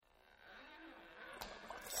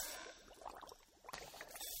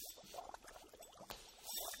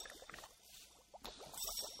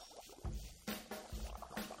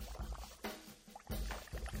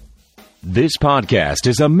This podcast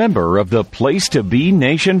is a member of the Place to Be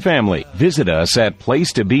Nation family. Visit us at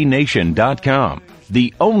placetobenation.com,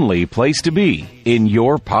 the only place to be in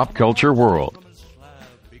your pop culture world.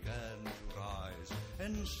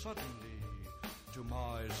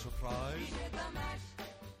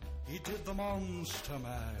 Monster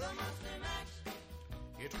mash.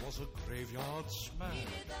 It was a graveyard smash.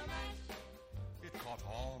 It caught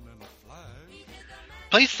on in a flash.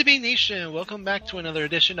 Place to Be Nation, welcome back to another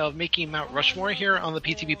edition of Making Mount Rushmore here on the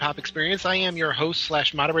PTB Pop Experience. I am your host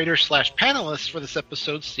 / moderator / panelist for this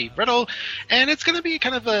episode, Steve Riddle, and it's going to be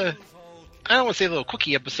kind of a, I don't want to say a little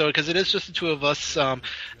quickie episode because it is just the two of us,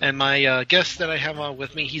 and my guest that I have on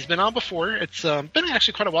with me. He's been on before. It's been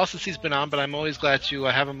actually quite a while since he's been on, but I'm always glad to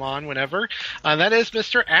have him on whenever. That is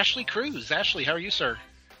Mr. Ashley Cruse. Ashley, how are you, sir?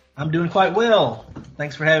 I'm doing quite well.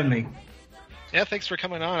 Thanks for having me. Yeah, thanks for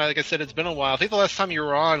coming on. Like I said, it's been a while. I think the last time you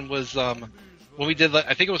were on was when we did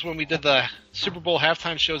the Super Bowl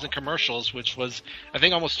halftime shows and commercials, which was, I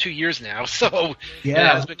think, almost 2 years now. So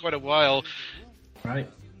yeah, it's been quite a while. Right.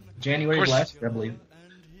 January of last year, I believe.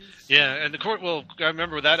 Yeah, and I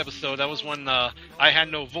remember that episode. That was when I had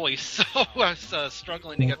no voice, so I was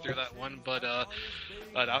struggling to get through that one. But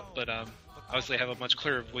obviously I have a much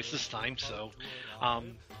clearer voice this time. So,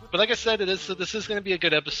 but like I said, this is going to be a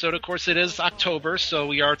good episode. Of course, it is October, so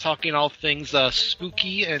we are talking all things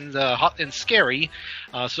spooky and hot and scary.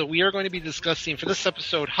 So we are going to be discussing for this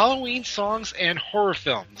episode Halloween songs and horror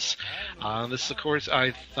films. This, of course,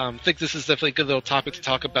 I think this is definitely a good little topic to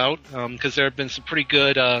talk about because there have been some pretty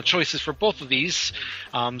good choices for both of these.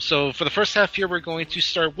 So for the first half here, we're going to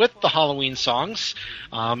start with the Halloween songs.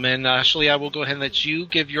 And Ashley, I will go ahead and let you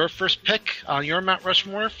give your first pick on your Mount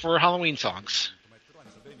Rushmore for Halloween songs.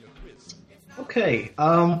 Okay.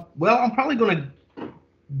 Well, I'm probably going to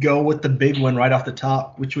go with the big one right off the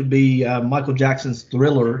top, which would be Michael Jackson's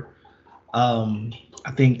Thriller. I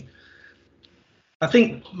think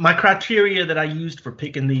my criteria that I used for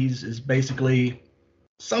picking these is basically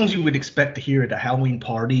songs you would expect to hear at a Halloween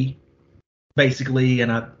party, basically,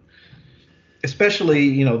 and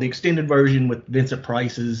especially the extended version with Vincent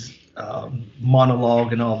Price's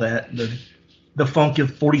monologue and all that, the funk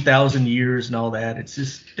of 40,000 years and all that. It's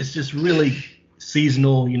just really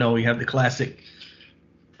seasonal. You have the classic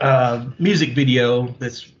music video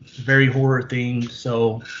that's very horror themed.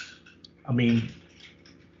 So, I mean,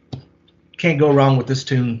 can't go wrong with this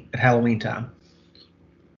tune at Halloween time.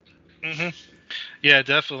 Mm-hmm. Yeah,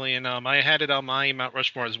 definitely. And I had it on my Mount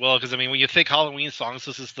Rushmore as well because, I mean, when you think Halloween songs,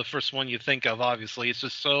 this is the first one you think of, obviously. It's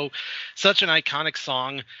just such an iconic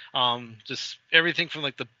song. Just everything from,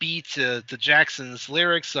 like, the beat to Jackson's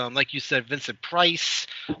lyrics. Like you said, Vincent Price.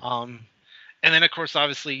 And then, of course,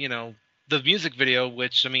 obviously, the music video,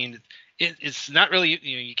 which, I mean, it's not really,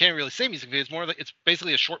 you can't really say music video. It's more like it's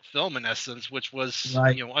basically a short film in essence, which was,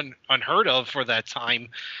 right. Unheard of for that time.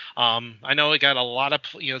 I know it got a lot of,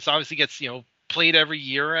 it obviously gets, played every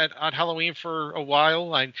year at Halloween for a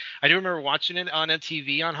while. I do remember watching it on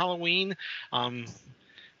MTV on Halloween.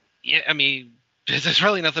 Yeah, I mean, there's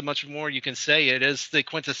really nothing much more you can say. It is the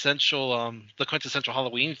quintessential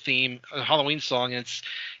Halloween theme, Halloween song. It's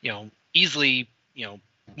easily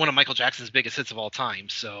one of Michael Jackson's biggest hits of all time.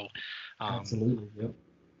 So absolutely, yep.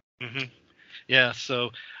 Mm-hmm. Yeah,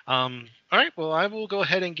 so, all right, well, I will go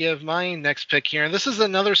ahead and give my next pick here. And this is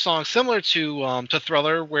another song similar to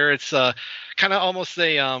Thriller, where it's kind of almost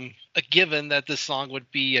a given that this song would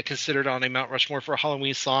be considered on a Mount Rushmore for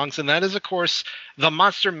Halloween songs. And that is, of course, The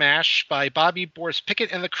Monster Mash by Bobby Boris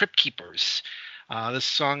Pickett and the Crypt Keepers. This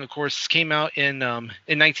song, of course, came out in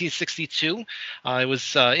 1962. It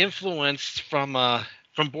was influenced from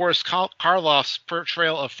Boris Karloff's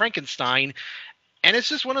portrayal of Frankenstein. And it's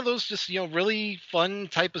just one of those just, really fun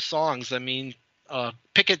type of songs. I mean,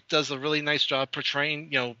 Pickett does a really nice job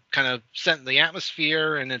portraying, kind of setting the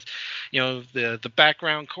atmosphere and it's, the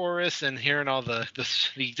background chorus and hearing all the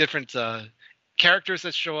different characters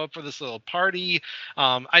that show up for this little party.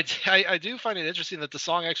 I do find it interesting that the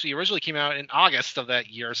song actually originally came out in August of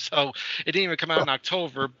that year, so it didn't even come out in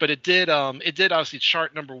October, but it did obviously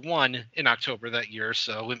chart number 1 in October that year,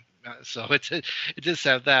 so it did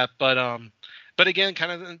have that, but again,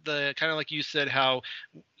 kind of like you said, how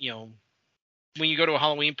when you go to a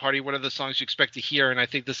Halloween party, what are the songs you expect to hear? And I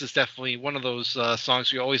think this is definitely one of those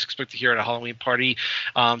songs you always expect to hear at a Halloween party,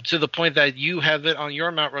 to the point that you have it on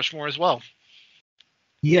your Mount Rushmore as well.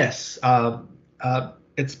 Yes,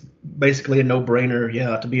 it's basically a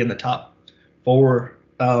no-brainer, to be in the top 4.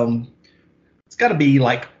 It's got to be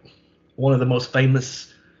like one of the most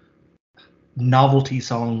famous novelty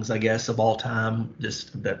songs, I guess, of all time.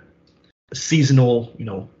 Just that seasonal,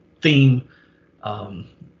 theme.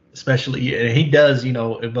 especially, and he does,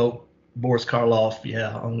 evoke Boris Karloff,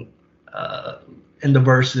 in the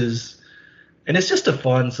verses, and it's just a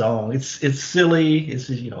fun song. It's silly. It's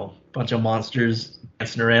just, a bunch of monsters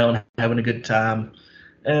dancing around, having a good time,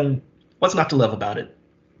 and what's not to love about it?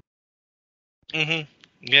 Mm-hmm.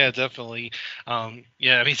 Yeah, definitely. I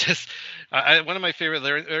mean, just one of my favorite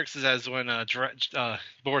lyrics is when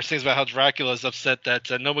Boris sings about how Dracula is upset that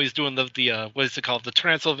nobody's doing the what is it called, the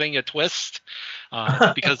Transylvania twist,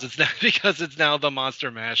 because it's now the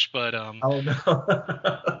Monster Mash. But Oh no.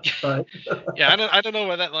 Right. yeah, I don't know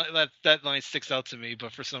why that line sticks out to me,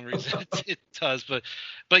 but for some reason it does.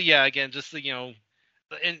 But yeah, again, just and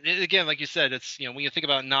again, like you said, it's when you think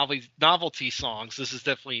about novelty songs, this is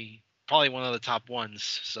definitely probably one of the top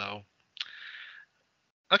ones. So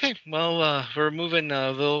okay, well, we're moving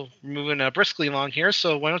briskly along here.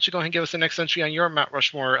 So why don't you go ahead and give us the next entry on your Mount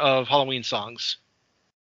Rushmore of Halloween songs?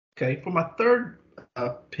 Okay, for my third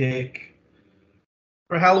pick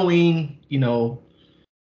for Halloween,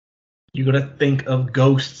 you're gonna think of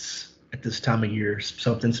ghosts at this time of year,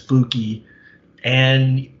 something spooky,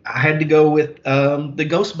 and I had to go with the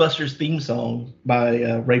Ghostbusters theme song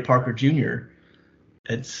by Ray Parker Jr.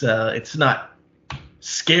 It's not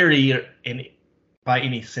scary by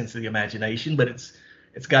any sense of the imagination, but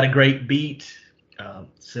it's got a great beat,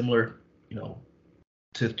 similar,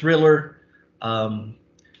 to Thriller, and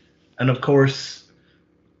of course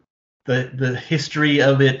the history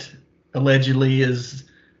of it allegedly is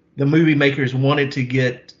the movie makers wanted to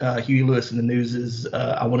get Huey Lewis in the News's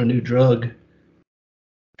 "I Want a New Drug"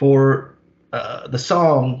 for the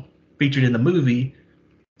song featured in the movie,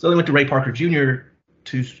 so they went to Ray Parker Jr.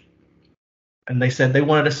 and they said they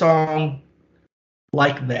wanted a song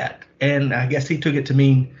like that. And I guess he took it to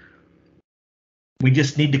mean we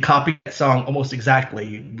just need to copy that song almost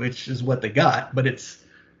exactly, which is what they got. But it's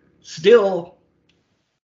still,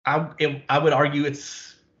 I would argue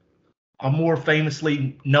it's a more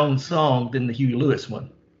famously known song than the Huey Lewis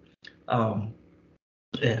one.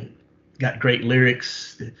 And got great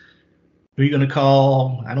lyrics. Who are you gonna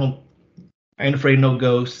call? I ain't afraid of no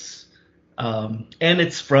ghosts. And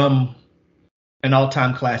it's from an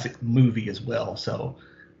all-time classic movie as well, so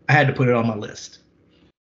I had to put it on my list.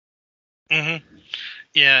 Mm-hmm.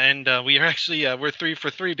 Yeah, and we are actually we're 3 for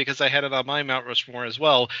 3 because I had it on my Mount Rushmore as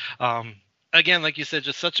well. Again, like you said,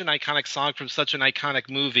 just such an iconic song from such an iconic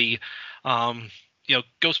movie.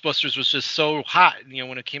 Ghostbusters was just so hot,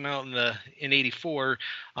 when it came out in '84,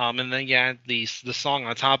 and then you had the song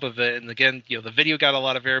on top of it, and again, the video got a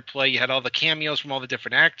lot of airplay. You had all the cameos from all the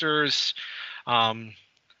different actors.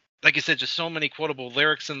 Like you said, just so many quotable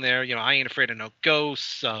lyrics in there. I ain't afraid of no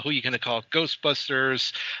ghosts. Who you gonna call?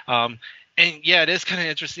 Ghostbusters. And yeah, it is kind of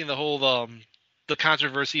interesting, the whole the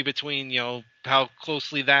controversy between how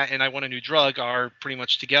closely that and I Want a New Drug are pretty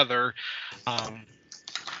much together.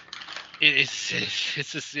 It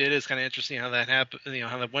is kind of interesting how that happened.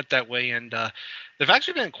 How that went that way. And there've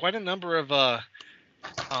actually been quite a number of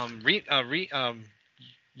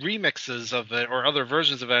remixes of it or other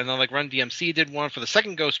versions of it. I know like Run DMC did one for the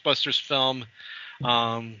second Ghostbusters film,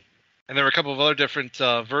 and there were a couple of other different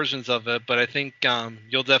versions of it. But I think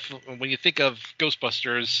you'll definitely, when you think of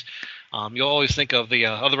Ghostbusters, you'll always think of the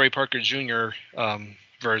other Ray Parker Jr.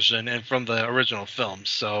 Version and from the original film.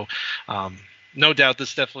 So no doubt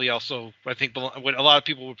this definitely also, I think, a lot of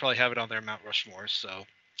people would probably have it on their Mount Rushmore. So.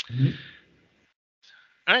 Mm-hmm.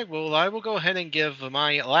 All right, well, I will go ahead and give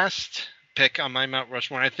my last pick on my Mount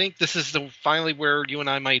Rushmore. I think this is finally where you and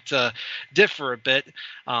I might differ a bit.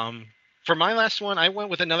 For my last one, I went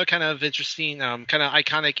with another kind of interesting, kind of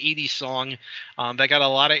iconic 80s song that got a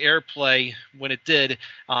lot of airplay when it did,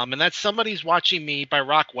 and that's Somebody's Watching Me by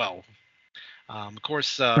Rockwell. Of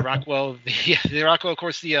course, Rockwell, Rockwell, of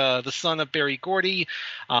course, the son of Berry Gordy.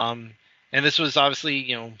 And this was obviously,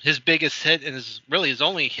 his biggest hit and his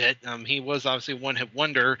only hit. He was obviously a one-hit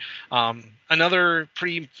wonder. Another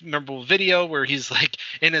pretty memorable video where he's like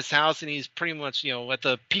in his house and he's pretty much, at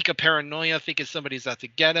the peak of paranoia, thinking somebody's out to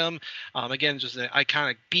get him. Again, just an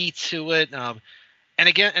iconic beat to it. And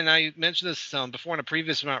again, and I mentioned this before in a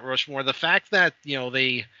previous Mount Rushmore, the fact that,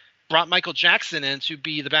 they brought Michael Jackson in to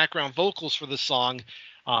be the background vocals for the song,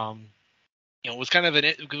 was kind of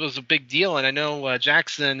it was a big deal. And I know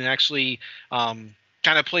Jackson actually kind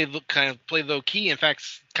of played low key. In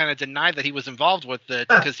fact, kind of denied that he was involved with it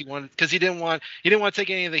because he didn't want to take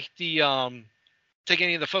any of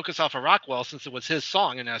the focus off of Rockwell, since it was his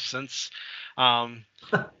song in essence.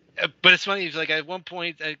 But it's funny, like at one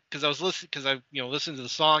point, because I was listening, because I listened to the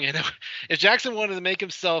song, and if Jackson wanted to make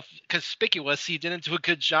himself conspicuous, he didn't do a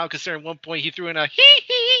good job. Considering at one point he threw in a hee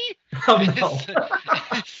hee. Oh no.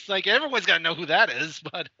 It's like everyone's got to know who that is,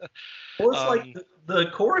 but Well, it's like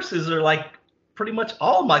the choruses are like pretty much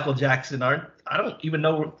all Michael Jackson. Aren't I don't even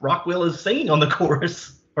know Rockwell is singing on the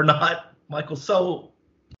chorus or not. Michael's so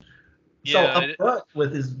upfront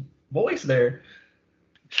with his voice there.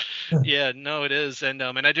 Yeah, no, it is, and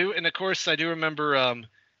of course I do remember. I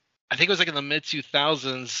think it was like in the mid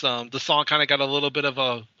 2000s. The song kind of got a little bit of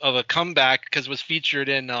a comeback because it was featured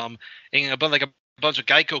in a bunch of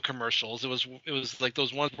Geico commercials. It was like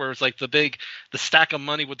those ones where it was like the stack of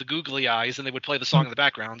money with the googly eyes, and they would play the song in the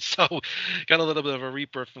background. So got a little bit of a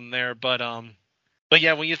rebirth from there. But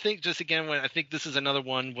yeah, when you think, just again, when I think this is another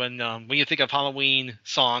one, when you think of Halloween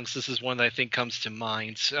songs, this is one that I think comes to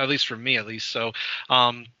mind, at least for me, at least. So,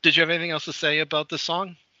 did you have anything else to say about this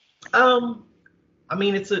song? I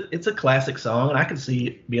mean, it's a classic song, and I can see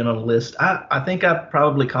it being on the list. I think I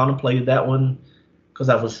probably contemplated that one because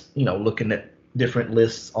I was, looking at different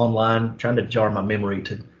lists online, trying to jar my memory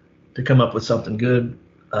to come up with something good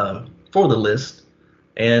for the list.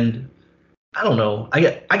 And I don't know.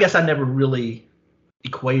 I guess I never really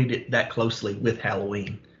equated it that closely with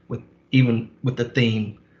Halloween, with the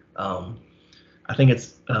theme. I think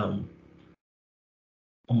it's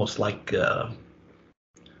almost like the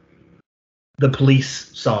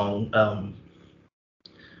Police song,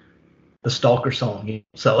 the Stalker song.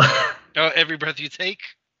 So Every Breath You Take.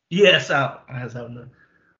 Yes,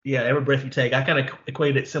 Every Breath You Take. I kind of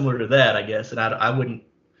equated it similar to that, I guess, and I wouldn't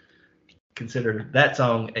consider that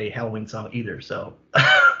song a Halloween song either. So,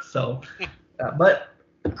 but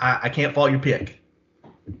I can't fault your pick.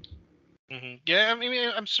 Mm-hmm. Yeah, I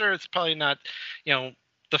mean, I'm sure it's probably not,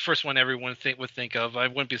 the first one everyone would think of. I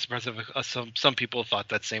wouldn't be surprised if some people thought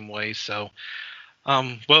that same way. So,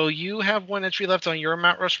 well, you have one entry left on your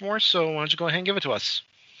Mount Rushmore, so why don't you go ahead and give it to us?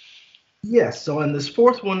 Yes. So, and this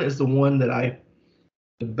fourth one is the one that I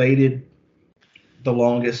debated the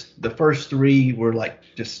longest. The first three were like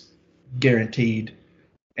just guaranteed,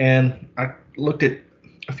 and I looked at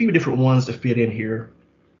a few different ones to fit in here.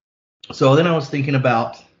 So then I was thinking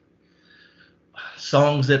about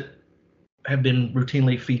songs that have been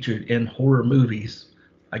routinely featured in horror movies.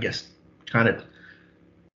 I guess kind of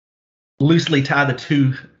loosely tie the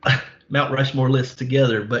two Mount Rushmore lists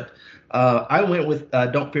together. But I went with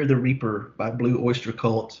Don't Fear the Reaper by Blue Oyster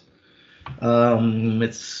Cult.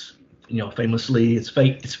 It's famously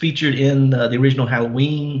it's featured in the original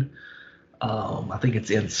Halloween. I think it's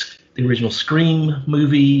in the original Scream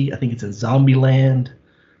movie. I think it's in Zombieland.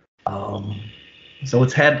 So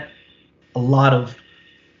it's had a lot of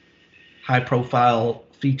high-profile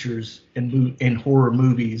features in horror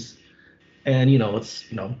movies, and it's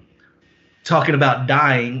talking about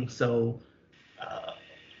dying. So,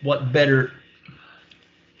 what better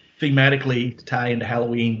thematically to tie into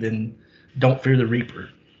Halloween than "Don't Fear the Reaper"?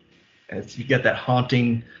 As you get that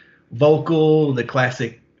haunting vocal, the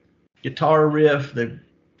classic guitar riff, the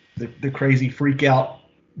crazy freak out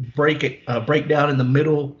breakdown in the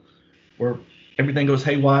middle where everything goes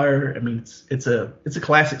haywire. I mean, it's a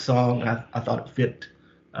classic song. I thought it fit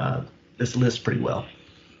this list pretty well.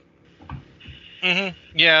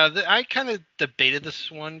 Mm-hmm. Yeah, I kind of debated this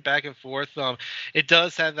one back and forth. It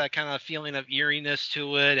does have that kind of feeling of eeriness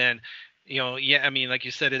to it, and I mean, like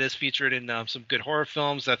you said, it is featured in some good horror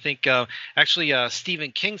films. I think actually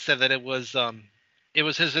Stephen King said that it was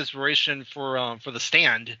his inspiration for The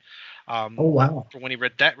Stand. Oh wow! For when he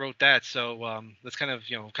wrote that. So that's kind of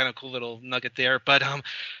a cool little nugget there. But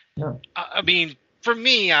yeah. I mean, for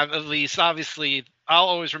me at least, obviously, I'll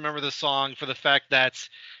always remember the song for the fact that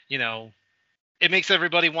it makes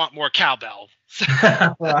everybody want more cowbell.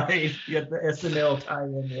 Right. Yeah, the SNL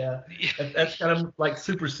tie-in. Yeah, that's kind of like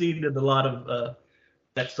superseded a lot of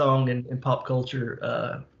that song in pop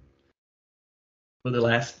culture for the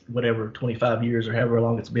last 25 years or however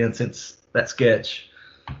long it's been since that sketch.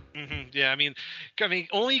 Mm-hmm. Yeah, I mean,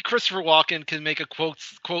 only Christopher Walken can make a quote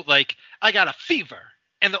like, "I got a fever,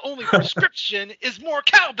 and the only prescription is more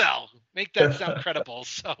cowbell." Make that sound credible.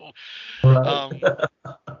 So, right.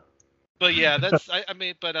 But yeah,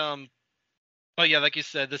 but yeah, like you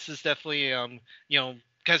said, this is definitely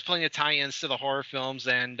has plenty of tie-ins to the horror films,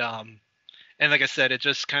 and like I said, it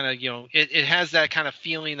just kind of it has that kind of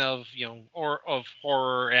feeling of or of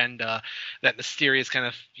horror and that mysterious kind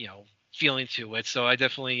of feeling to it. So I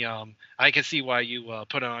definitely I can see why you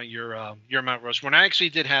put it on your Mount Rushmore. And I actually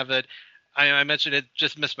did have it. I mentioned it,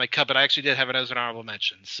 just missed my cut, but I actually did have it as an honorable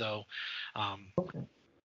mention. So okay.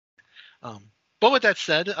 But with that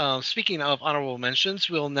said, speaking of honorable mentions,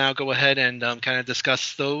 we'll now go ahead and kind of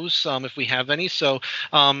discuss those if we have any. So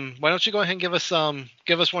why don't you go ahead and give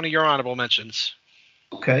us one of your honorable mentions?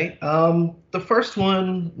 Okay. The first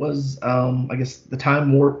one was, I guess, the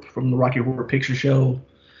Time Warp from the Rocky Horror Picture Show.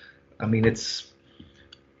 I mean, it's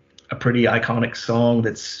a pretty iconic song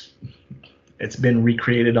it's been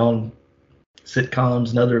recreated on sitcoms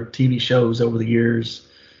and other TV shows over the years.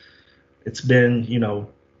 It's been,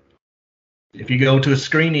 if you go to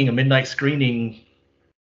a midnight screening,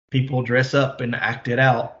 people dress up and act it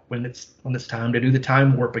out when it's time to do the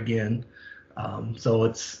time warp again. So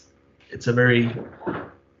it's a very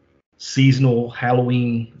seasonal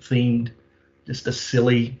Halloween themed, just a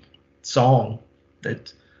silly song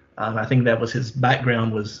that I think that was his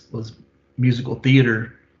background was musical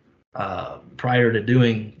theater prior to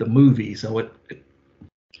doing the movie, so it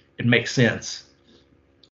makes sense.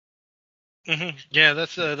 Mm-hmm. Yeah,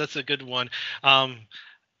 that's a good one. I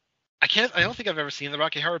don't think I've ever seen the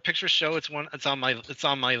Rocky Horror Picture Show. It's on my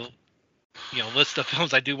list of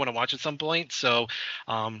films I do want to watch at some point. So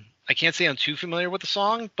I can't say I'm too familiar with the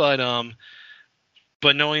song, but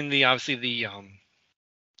knowing the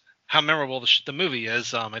how memorable the movie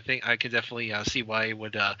is, I think I could definitely see why it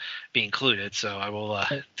would be included. So I will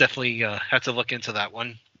definitely have to look into that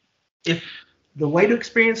one. If the way to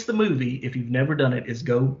experience the movie, if you've never done it, is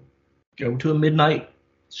go to a midnight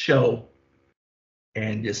show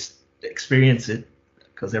and just experience it,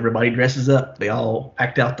 because everybody dresses up, they all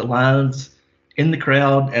act out the lines in the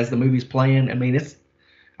crowd as the movie's playing. I mean,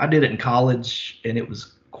 I did it in college and it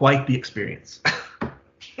was quite the experience.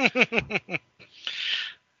 All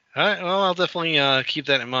right, well, I'll definitely keep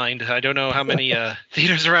that in mind. I don't know how many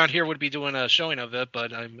theaters around here would be doing a showing of it,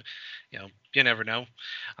 but you never know.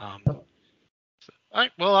 All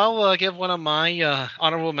right, well, I'll give one of my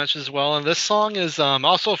honorable mentions as well, and this song is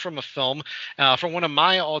also from a film, from one of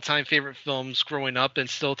my all-time favorite films growing up and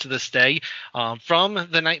still to this day. From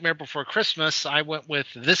The Nightmare Before Christmas, I went with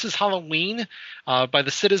This Is Halloween by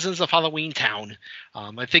the Citizens of Halloween Town.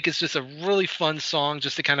 I think it's just a really fun song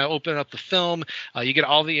just to kind of open up the film. You get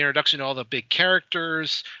all the introduction to all the big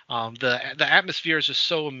characters. The atmosphere is just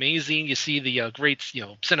so amazing. You see the great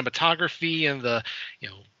cinematography and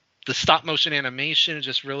the stop motion animation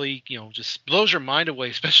just really, just blows your mind away,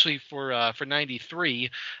 especially for 93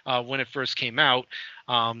 when it first came out.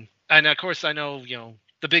 And of course, I know,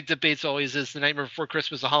 the big debates always is The Nightmare Before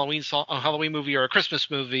Christmas a Halloween movie or a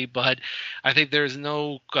Christmas movie, but I think there's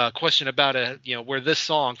no question about it, where this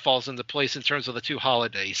song falls into place in terms of the two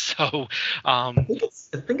holidays. So I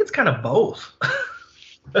think it's kind of both.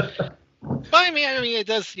 But I mean, it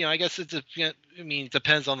does. I guess it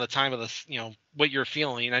depends on the time of the, what you're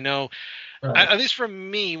feeling. I know, Right. at least for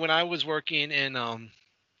me, when I was working in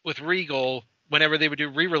with Regal, whenever they would do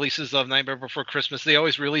re-releases of Nightmare Before Christmas, they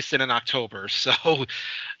always released it in October. So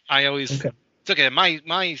I always took it.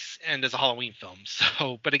 My end as a Halloween film.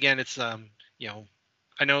 So, but again, it's I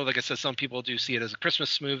know, like I said, some people do see it as a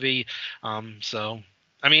Christmas movie. So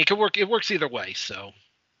I mean, it could work. It works either way. So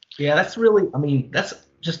Yeah, that's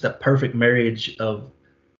just a perfect marriage of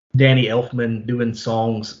Danny Elfman doing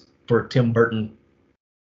songs for Tim Burton,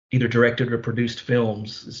 either directed or produced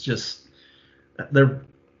films. It's just they're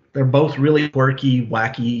both really quirky,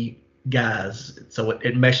 wacky guys, so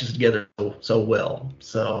it meshes together so well.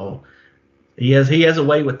 So he has a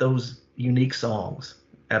way with those unique songs.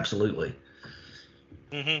 Absolutely.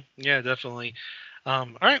 Mm-hmm. Yeah, definitely. All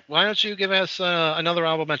right, why don't you give us another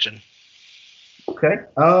honorable mention? Okay.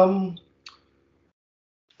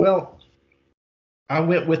 Well, I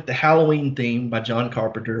went with the Halloween theme by John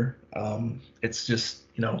Carpenter. It's just,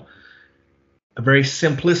 a very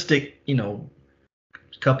simplistic,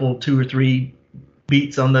 couple, 2 or 3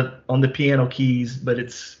 beats on the piano keys, but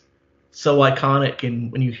it's so iconic.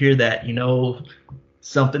 And when you hear that,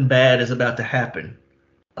 something bad is about to happen.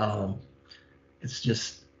 It's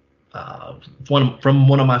just from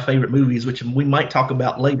one of my favorite movies, which we might talk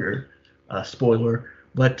about later. Spoiler,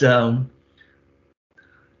 but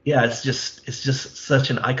yeah, it's just such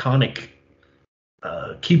an iconic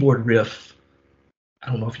keyboard riff. I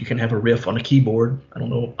don't know if you can have a riff on a keyboard. I don't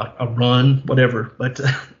know, a run, whatever. But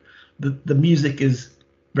the music is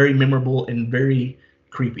very memorable and very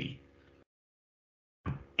creepy.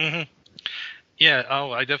 Mm-hmm. Yeah,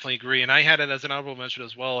 I definitely agree, and I had it as an honorable mention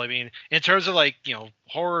as well. I mean, in terms of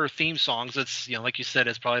horror theme songs, it's like you said,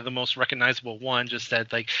 it's probably the most recognizable one. Just that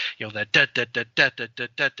that da da da da da da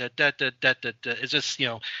da da da da da da. It's just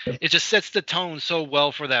it just sets the tone so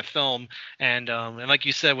well for that film, and like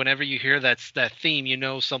you said, whenever you hear that theme,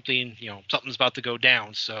 something something's about to go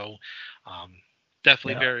down. So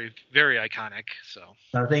definitely Yeah. very, very iconic. So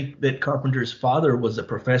I think that Carpenter's father was a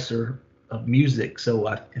professor of music, so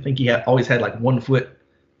I think he always had like one foot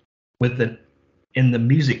with the in the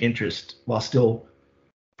music interest while still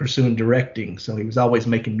pursuing directing. So he was always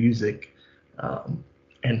making music,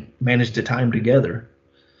 and managed to tie them together.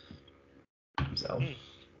 So.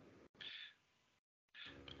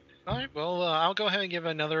 All right, well, I'll go ahead and give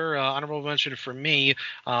another honorable mention for me,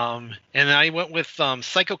 and I went with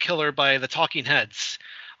 "Psycho Killer" by the Talking Heads.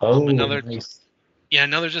 Oh, Another, nice. yeah,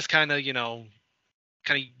 another just kind of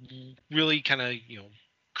really kind of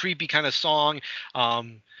creepy kind of song.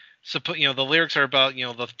 The lyrics are about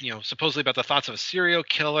supposedly about the thoughts of a serial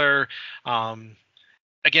killer.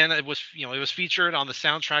 Again, it was featured on the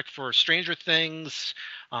soundtrack for Stranger Things.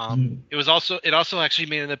 It also actually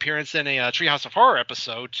made an appearance in a Treehouse of Horror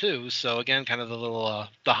episode too. So again, kind of the little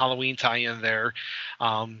the Halloween tie-in there.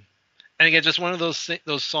 And again, just one of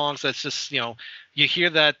those songs that's just you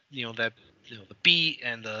hear that the beat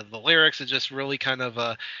and the lyrics. It just really kind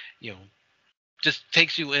of just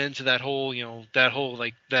takes you into that whole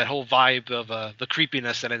vibe of the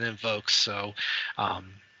creepiness that it invokes. So,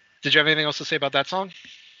 did you have anything else to say about that song?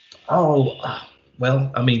 Oh,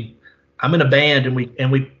 well, I mean, I'm in a band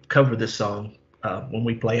and we cover this song when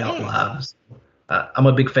we play out live. So, I'm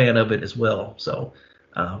a big fan of it as well. So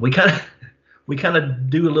we kind of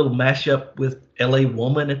do a little mashup with L.A.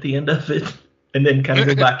 Woman at the end of it, and then kind of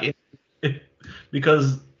go back in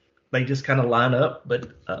because they just kind of line up.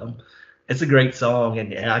 But it's a great song,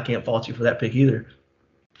 and yeah, I can't fault you for that pick either.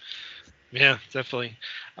 Yeah, definitely.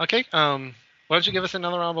 Okay, why don't you give us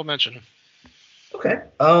another honorable mention? Okay.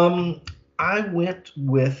 I went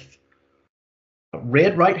with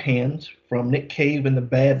Red Right Hand from Nick Cave and the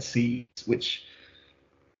Bad Seeds, which,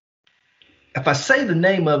 if I say the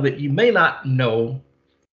name of it, you may not know,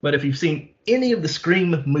 but if you've seen any of the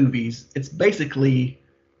Scream movies, it's basically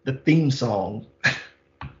the theme song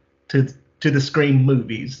to the Scream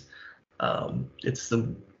movies. It's a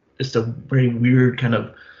very weird kind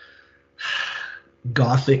of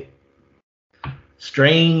gothic,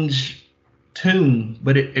 strange tune,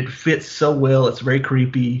 but it fits so well. It's very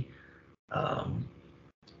creepy. The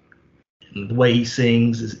way he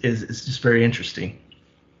sings is just very interesting.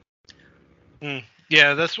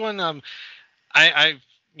 Yeah, this one, I'm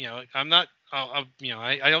not, I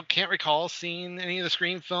can't recall seeing any of the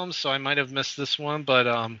Scream films, so I might have missed this one, but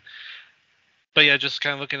yeah, just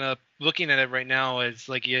kind of looking at it right now, it's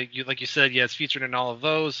like like you said, yeah, it's featured in all of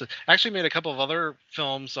those. Actually, made a couple of other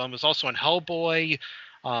films. It was also in Hellboy.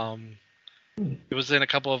 It was in a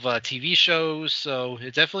couple of TV shows, so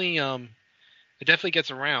it definitely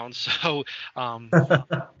gets around. So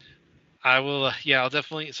I will, I'll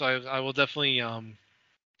definitely. So I will definitely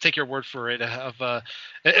take your word for it.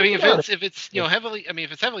 If it's heavily,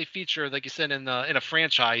 if it's heavily featured, like you said, in a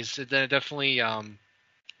franchise, then it definitely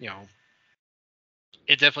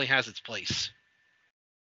it definitely has its place.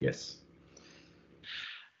 Yes.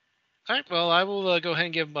 All right, well, I will go ahead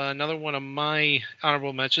and give another one of my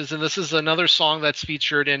honorable mentions, and this is another song that's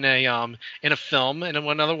featured in a film, and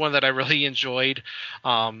another one that I really enjoyed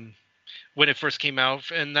when it first came out,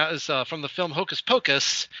 and that is from the film Hocus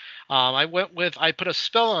Pocus. I went with "I Put a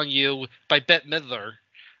Spell on You" by Bette Midler.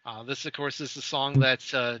 This, of course, is the song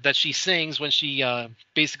that she sings when she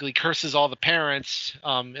basically curses all the parents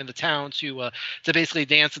in the town to basically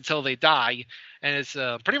dance until they die, and it's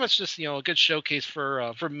pretty much just a good showcase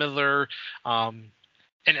for Midler. And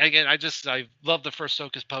again, I loved the first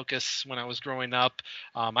Hocus Pocus when I was growing up.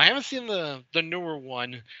 I haven't seen the newer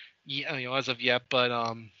one, as of yet,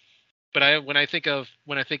 but when I think of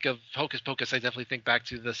Hocus Pocus, I definitely think back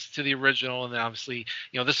to the original, and then obviously,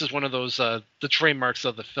 this is one of those the trademarks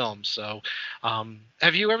of the film. So,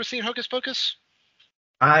 have you ever seen Hocus Pocus?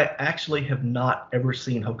 I actually have not ever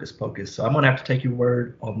seen Hocus Pocus, so I'm gonna have to take your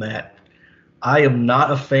word on that. I am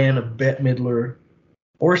not a fan of Bette Midler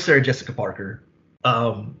or Sarah Jessica Parker.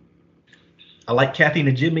 I like Kathy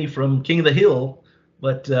Najimy from King of the Hill,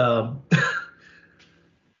 but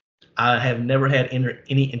I have never had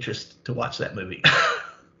any interest to watch that movie.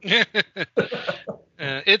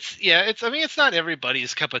 It's not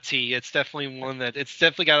everybody's cup of tea. It's definitely one that it's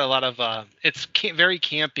definitely got a lot of it's very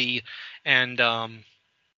campy, and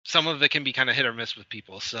some of it can be kind of hit or miss with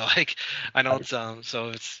people. So like I don't so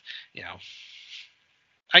it's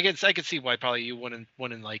I could see why probably you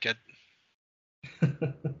wouldn't like it.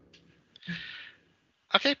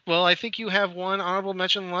 Okay, well, I think you have one honorable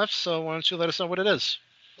mention left, so why don't you let us know what it is?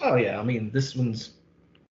 Oh yeah, this one's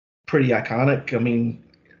pretty iconic.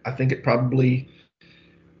 I think it probably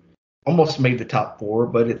almost made the top 4,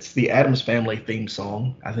 but it's the Addams Family theme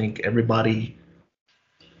song. I think everybody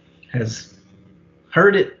has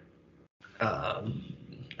heard it,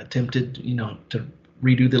 attempted, to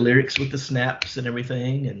redo the lyrics with the snaps and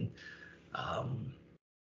everything, and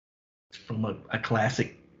from a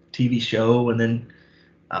classic TV show, and then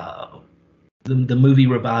the movie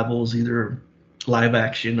revivals, either live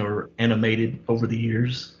action or animated over the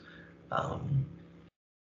years.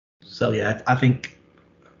 So yeah, I think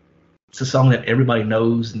it's a song that everybody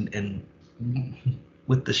knows, and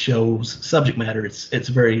with the show's subject matter, it's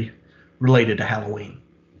very related to Halloween.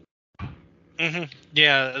 Mm-hmm.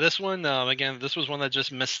 Yeah, this one again. This was one that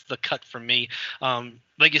just missed the cut for me.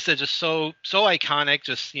 Like you said, just so iconic.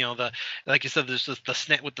 Just like you said, there's just the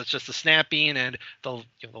snap with just the snapping and the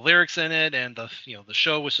the lyrics in it, and the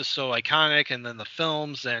show was just so iconic, and then the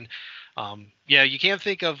films and yeah, you can't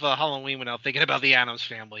think of Halloween without thinking about the Addams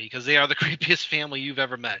Family, because they are the creepiest family you've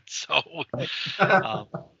ever met. So.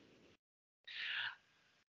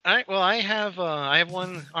 All right. Well, I have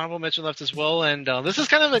one honorable mention left as well, and this is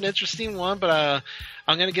kind of an interesting one, but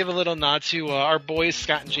I'm going to give a little nod to our boys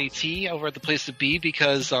Scott and JT over at the Place to Be,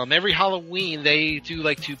 because every Halloween they do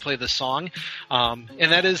like to play the song, and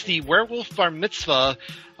that is the Werewolf Bar Mitzvah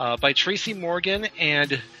by Tracy Morgan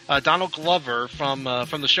and Donald Glover from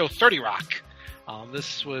the show 30 Rock.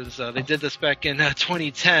 This was they did this back in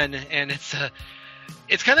 2010, and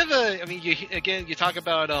it's kind of you talk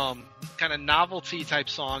about kind of novelty type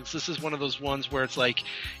songs. This is one of those ones where it's like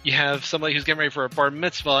you have somebody who's getting ready for a bar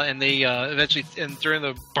mitzvah, and they eventually, and during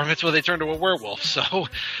the bar mitzvah, they turn to a werewolf. So,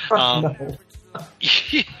 No.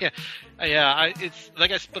 it's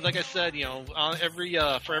like I said,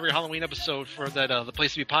 for every Halloween episode for that the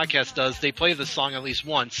Place to Be podcast does, they play this song at least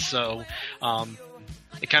once. So,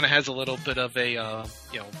 it kind of has a little bit of a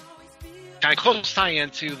kind of close tie-in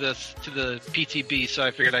to the PTB, so I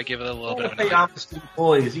figured I'd give it a little bit of pay homage to the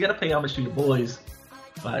boys. You got to pay homage to your boys.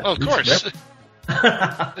 Oh, of course.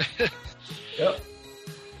 Yep.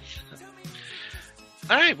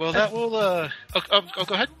 All right. Well, that will. Go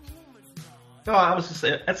ahead. No, I was just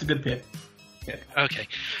saying that's a good pick. Yeah. Okay.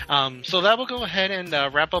 So that will go ahead and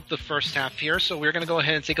wrap up the first half here. So we're going to go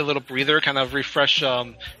ahead and take a little breather, kind of refresh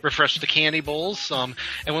the candy bowls. And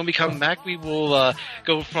when we come back, we will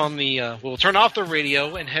go from we'll turn off the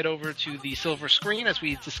radio and head over to the silver screen as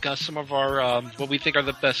we discuss some of our what we think are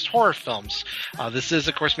the best horror films. This is,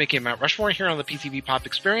 of course, making Mount Rushmore here on the PTV Pop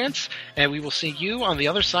Experience, and we will see you on the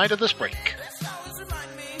other side of this break.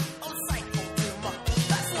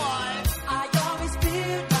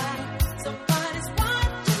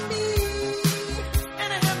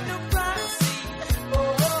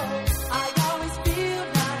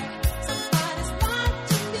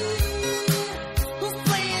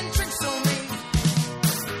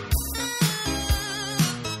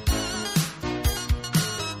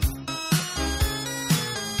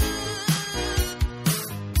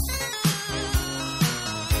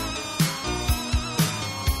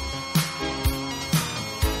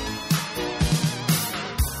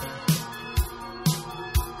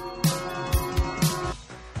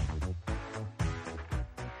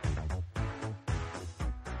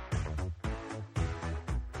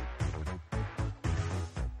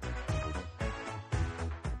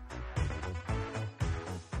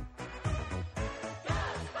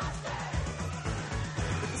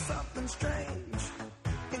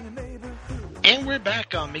 And we're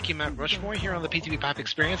back on Making Mount Rushmore here on the PTV Pop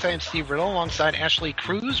Experience. I am Steve Riddle alongside Ashley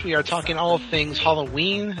Cruse. We are talking all things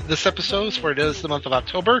Halloween this episode, where it is the month of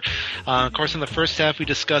October. Of course, in the first half, we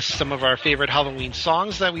discussed some of our favorite Halloween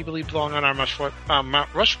songs that we believe belong on our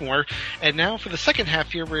Mount Rushmore. And now for the second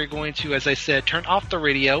half here, we're going to, as I said, turn off the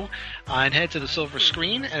radio and head to the silver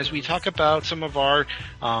screen as we talk about some of our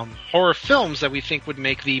horror films that we think would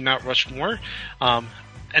make the Mount Rushmore.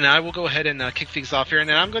 And I will go ahead and kick things off here. And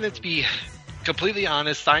I'm going to be completely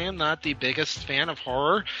honest, I am not the biggest fan of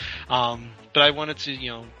horror, but I wanted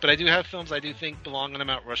to, but I do have films I do think belong on the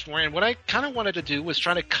Mount Rushmore, and what I kind of wanted to do was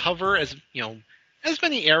try to cover as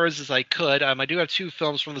many eras as I could. I do have two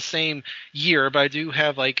films from the same year, but I do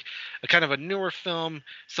have like a kind of a newer film,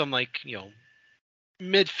 some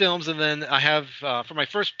mid films, and then I have for my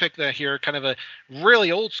first pick here kind of a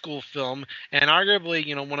really old school film, and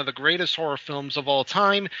arguably one of the greatest horror films of all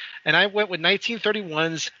time, and I went with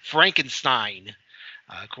 1931's Frankenstein.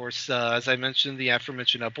 Of course, as I mentioned, the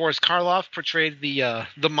aforementioned Boris Karloff portrayed the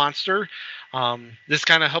monster. This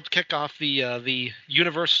kind of helped kick off the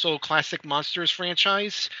Universal Classic Monsters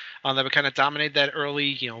franchise that would kind of dominate that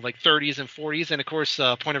early 30s and 40s, and of course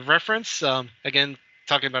point of reference again,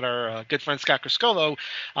 talking about our good friend Scott Criscolo,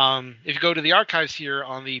 if you go to the archives here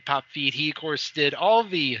on the Pop feed, he, of course, did all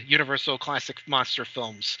the Universal Classic Monster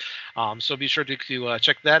films. So be sure to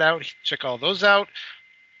check that out, check all those out.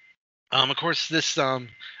 Of course, this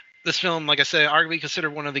film, like I said, arguably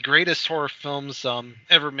considered one of the greatest horror films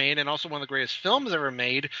ever made, and also one of the greatest films ever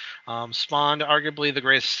made. Spawned arguably the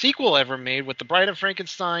greatest sequel ever made with The Bride of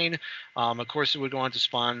Frankenstein. Of course, it would go on to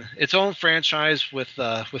spawn its own franchise with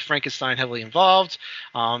Frankenstein heavily involved.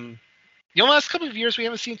 The last couple of years, we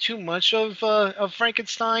haven't seen too much of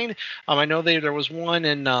Frankenstein. I know there was one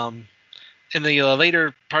in the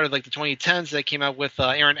later part of like the 2010s that came out with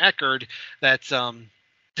Aaron Eckhart that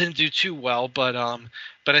didn't do too well, but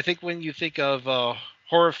I think when you think of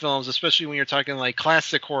horror films, especially when you're talking like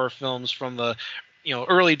classic horror films from the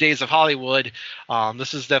early days of Hollywood,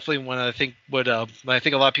 this is definitely one I think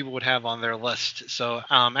a lot of people would have on their list. So,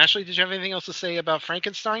 Ashley, did you have anything else to say about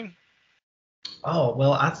Frankenstein? Oh,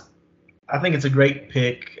 well, I think it's a great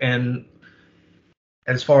pick, and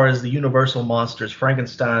as far as the Universal monsters,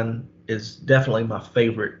 Frankenstein is definitely my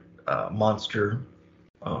favorite monster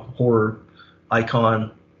horror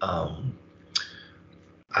icon.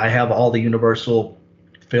 I have all the Universal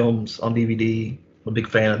films on DVD. I'm a big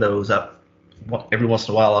fan of those. Every once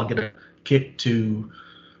in a while, I'll get a kick to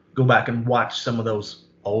go back and watch some of those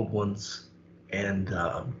old ones. And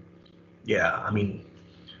yeah, I mean,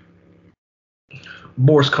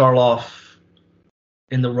 Boris Karloff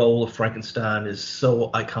in the role of Frankenstein is so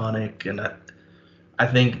iconic, and I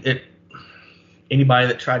think anybody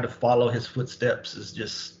that tried to follow his footsteps is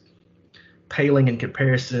just paling in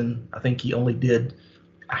comparison. I think he only did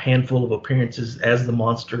a handful of appearances as the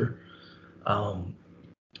monster.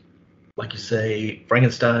 Like you say,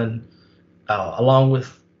 Frankenstein, along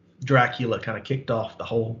with Dracula, kind of kicked off the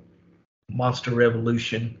whole monster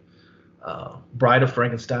revolution. Bride of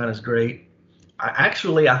Frankenstein is great. I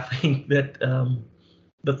think that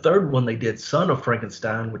the third one they did, Son of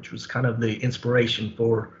Frankenstein, which was kind of the inspiration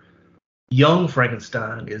for Young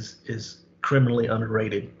Frankenstein, is criminally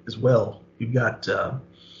underrated as well. You've got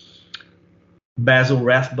Basil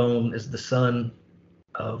Rathbone is the son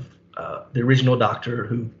of the original Doctor,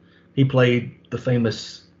 who he played the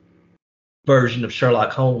famous version of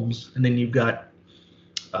Sherlock Holmes, and then you've got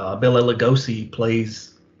Bela Lugosi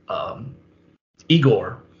plays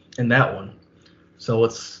Igor in that one. So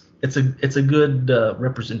it's a good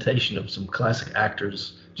representation of some classic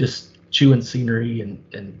actors just chewing scenery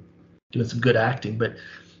and doing some good acting. But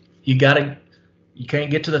you can't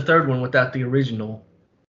get to the third one without the original.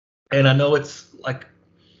 And I know it's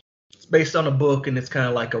based on a book, and it's kind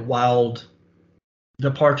of like a wild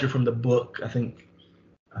departure from the book. I think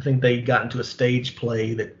they got into a stage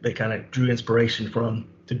play that they kind of drew inspiration from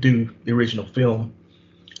to do the original film.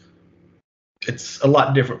 It's a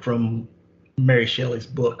lot different from Mary Shelley's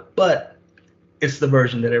book, but it's the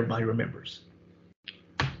version that everybody remembers.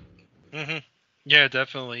 Mm-hmm. Yeah,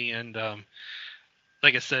 definitely. And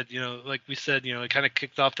like I said, like we said, it kind of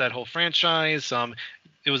kicked off that whole franchise.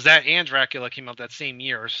 It was that and Dracula came out that same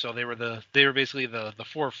year, so they were basically the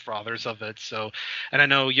forefathers of it. So, and I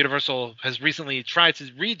know Universal has recently tried to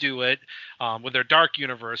redo it with their Dark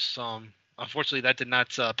Universe. Unfortunately, that did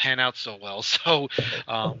not pan out so well. So,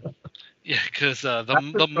 yeah, because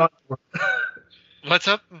what's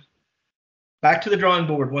up? Back to the drawing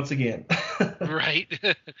board once again. Right.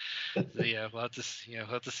 So yeah, we'll have to see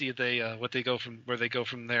if where they go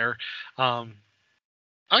from there.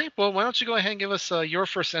 All right, well, why don't you go ahead and give us your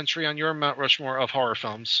first entry on your Mount Rushmore of horror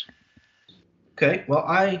films? Okay, well,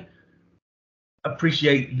 I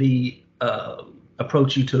appreciate the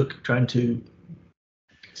approach you took, trying to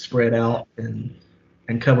spread out and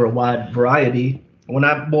cover a wide variety. When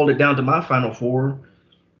I boiled it down to my final four,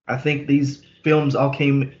 I think these films all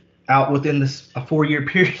came out within a 4-year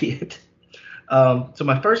period. So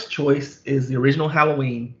my first choice is the original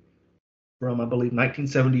Halloween from, I believe,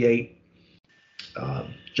 1978.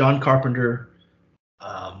 John Carpenter,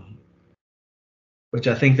 which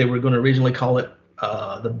I think they were going to originally call it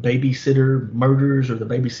the Babysitter Murders or the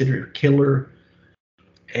Babysitter Killer.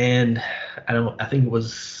 And I don't know if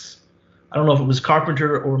it was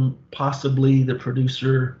Carpenter or possibly the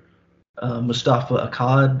producer, Mustafa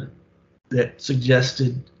Akkad, that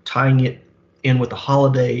suggested tying it in with the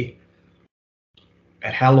holiday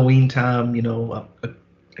at Halloween time,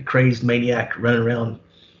 a crazed maniac running around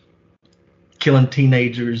killing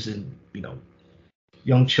teenagers and,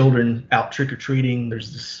 young children out trick-or-treating.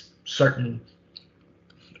 There's this certain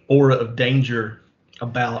aura of danger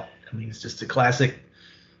about. It's just a classic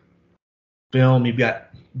film. You've got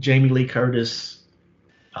Jamie Lee Curtis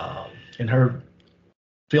in her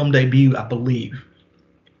film debut, I believe.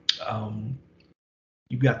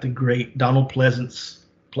 You've got the great Donald Pleasance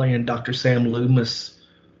playing Dr. Sam Loomis,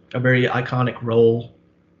 a very iconic role.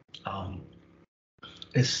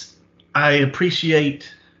 I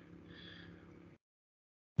appreciate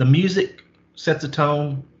the music sets a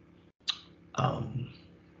tone.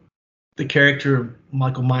 The character of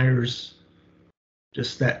Michael Myers,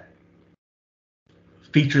 just that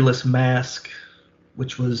featureless mask,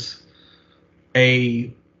 which was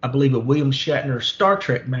I believe a William Shatner Star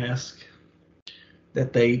Trek mask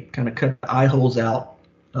that they kind of cut the eye holes out,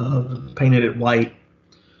 painted it white,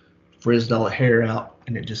 frizzed all the hair out,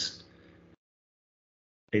 and it just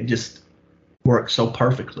works so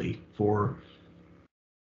perfectly for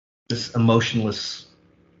this emotionless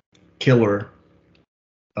killer.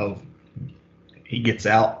 He gets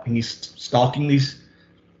out and he's stalking these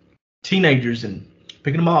teenagers and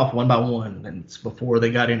picking them off one by one, and it's before they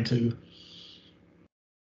got into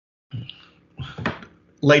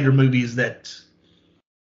later movies that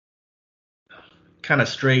kind of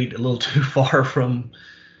strayed a little too far from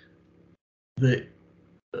the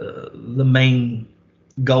main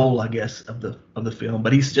goal, I guess, of the film.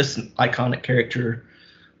 But he's just an iconic character.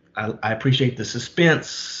 I appreciate the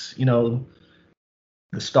suspense, the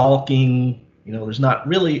stalking. There's not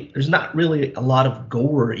really a lot of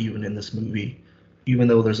gore even in this movie, even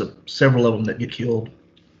though there's several of them that get killed.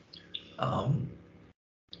 I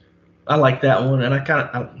like that one, and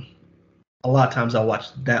a lot of times I watch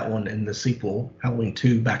that one and the sequel, Halloween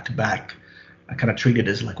 2, back to back. I kind of treat it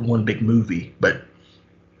as like one big movie, but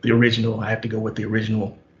the original, I have to go with the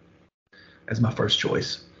original as my first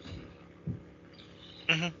choice.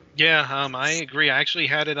 Mm-hmm. Yeah, I agree. I actually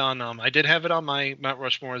had it on. I did have it on my Mount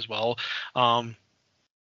Rushmore as well. I mean,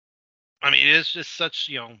 it is just such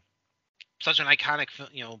an iconic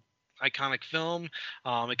film.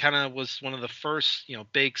 It kind of was one of the first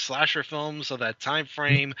big slasher films of that time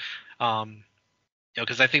frame.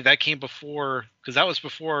 Because I think that came before, because that was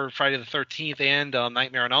before Friday the 13th and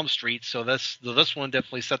Nightmare on Elm Street. So this one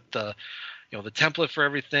definitely set the the template for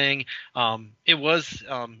everything. It was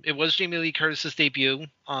Jamie Lee Curtis's debut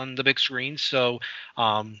on the big screen. So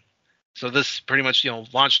this pretty much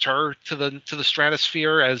launched her to the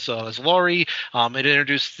stratosphere as Laurie. It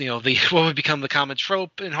introduced what would become the common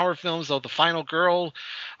trope in horror films of the final girl.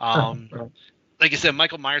 Like I said,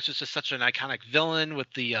 Michael Myers was just such an iconic villain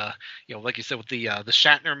with the like you said, with the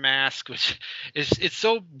Shatner mask, which it's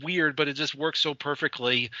so weird, but it just works so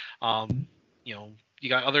perfectly. You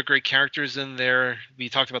got other great characters in there. We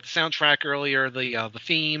talked about the soundtrack earlier, the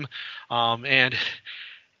theme, and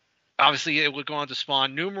obviously it would go on to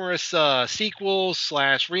spawn numerous sequels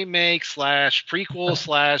 / remakes / prequels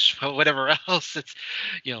 / whatever else. It's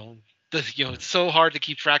it's so hard to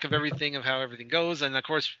keep track of everything, of how everything goes, and of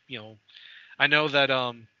course I know that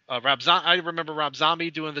I remember Rob Zombie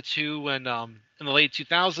doing the two in the late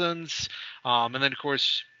 2000s, and then of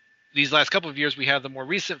course these last couple of years we have the more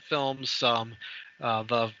recent films.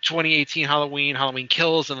 The 2018 Halloween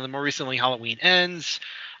Kills, and then more recently Halloween Ends.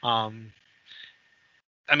 I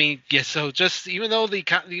mean, yeah. So just even though the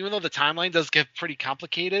timeline does get pretty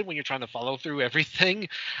complicated when you're trying to follow through everything,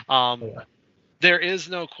 there is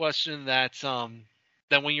no question that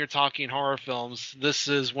that when you're talking horror films, this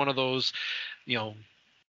is one of those. You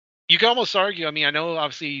can almost argue. I mean, I know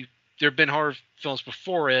obviously there have been horror films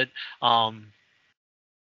before it.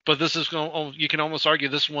 But this is you can almost argue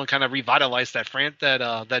this one kind of revitalized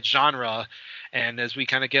that genre, and as we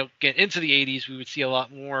kind of get into the 80s, we would see a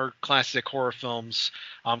lot more classic horror films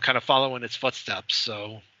kind of follow in its footsteps.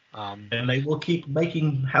 So and they will keep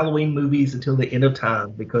making Halloween movies until the end of time,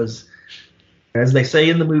 because as they say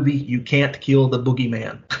in the movie, you can't kill the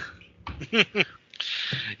boogeyman.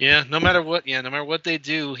 Yeah, no matter what they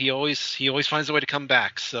do, he always finds a way to come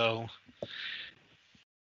back. So,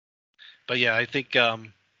 but yeah, I think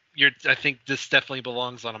I think this definitely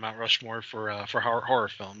belongs on a Mount Rushmore for horror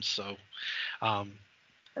films. So,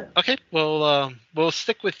 okay, well, we'll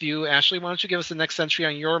stick with you, Ashley. Why don't you give us the next entry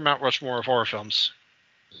on your Mount Rushmore of horror films?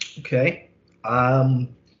 Okay, I'll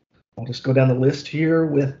just go down the list here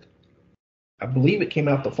with, I believe it came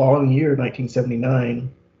out the following year,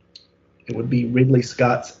 1979. It would be Ridley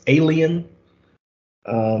Scott's Alien.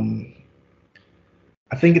 I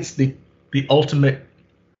think it's the ultimate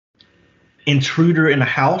intruder in a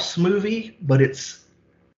house movie, but it's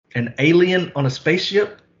an alien on a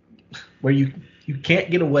spaceship where you can't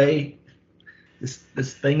get away.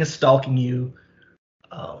 This thing is stalking you.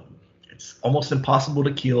 It's almost impossible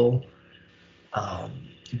to kill.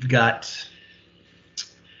 You've got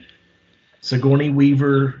Sigourney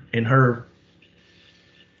Weaver in her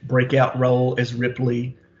breakout role as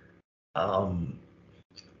Ripley,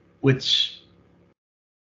 which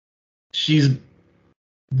she's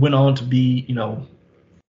went on to be,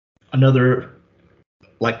 another,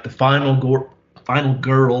 like the final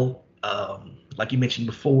girl, like you mentioned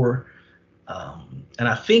before, And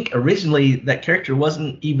I think originally that character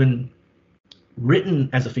wasn't even written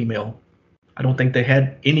as a female. I don't think they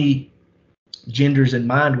had any genders in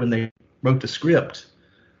mind when they wrote the script.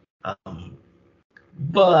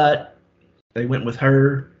 But they went with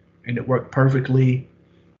her, and it worked perfectly.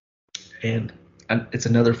 And it's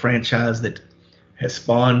another franchise that has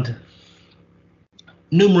spawned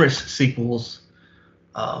numerous sequels.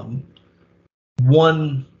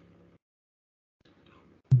 One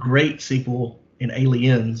great sequel in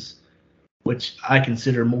Aliens, which I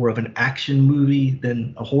consider more of an action movie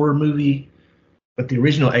than a horror movie. But the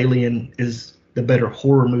original Alien is the better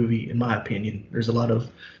horror movie, in my opinion. There's a lot of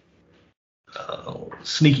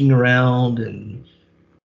sneaking around and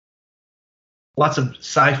lots of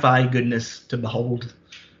sci-fi goodness to behold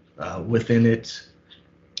within it.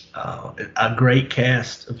 A great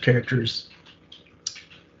cast of characters.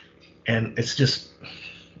 And it's just...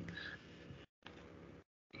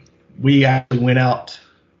 We actually went out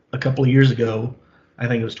a couple of years ago, I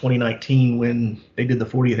think it was 2019, when they did the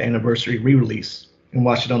 40th anniversary re-release, and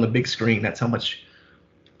watched it on the big screen. That's how much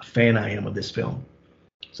a fan I am of this film.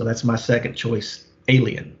 So that's my second choice,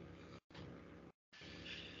 Alien.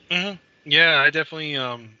 Mm-hmm. Yeah, I definitely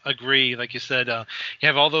agree. Like you said, you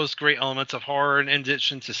have all those great elements of horror in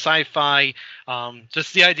addition to sci-fi.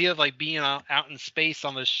 Just the idea of like being out in space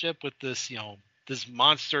on this ship with this, this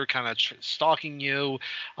monster kind of stalking you.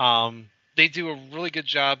 They do a really good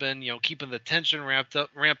job in, keeping the tension ramped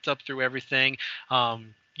up through everything.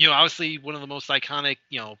 Obviously one of the most iconic,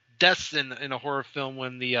 deaths in a horror film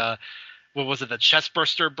when the what was it? The chest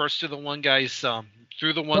burster burst through the one guy's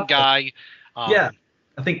through the one guy. Yeah,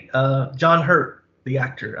 I think John Hurt, the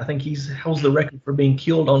actor, I think he holds the record for being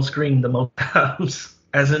killed on screen the most times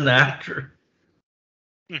as an actor.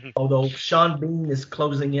 Mm-hmm. Although Sean Bean is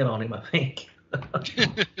closing in on him, I think.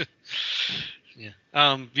 Yeah.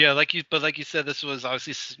 Like you said, this was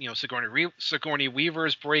obviously Sigourney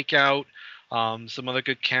Weaver's breakout. Some other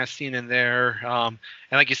good casting in there. And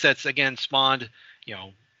like you said, it's again spawned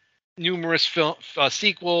numerous film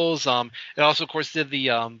sequels. It also, of course, did the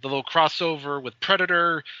little crossover with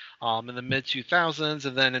Predator in the mid 2000s,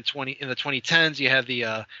 and then in the 2010s you had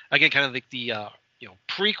the again kind of like the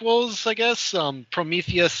prequels, I guess,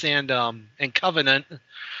 Prometheus and Covenant.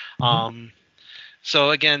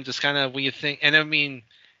 So again, just kind of when you think, and I mean,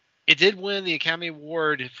 it did win the Academy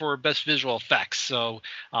Award for Best Visual Effects. So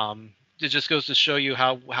it just goes to show you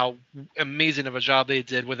how amazing of a job they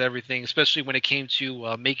did with everything, especially when it came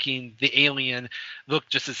to making the alien look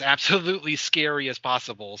just as absolutely scary as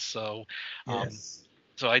possible. So, yes.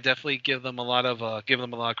 So I definitely give them a lot of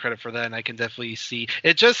credit for that, and I can definitely see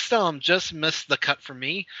it just missed the cut for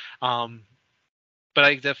me. But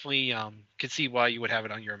I definitely can see why you would have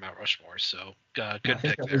it on your Mount Rushmore. So good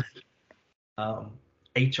pick there.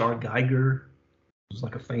 H.R. Geiger was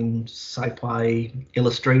like a famed sci-fi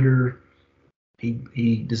illustrator.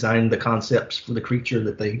 He designed the concepts for the creature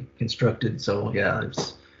that they constructed. So yeah,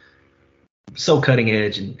 it's so cutting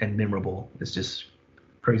edge and memorable. It's just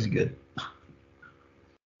crazy good.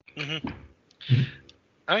 Mm-hmm.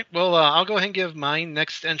 All right, well, I'll go ahead and give my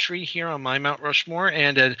next entry here on my Mount Rushmore.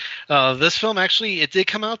 And this film, actually, it did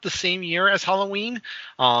come out the same year as Halloween,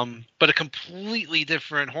 but a completely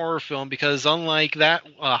different horror film, because unlike that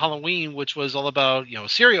Halloween, which was all about,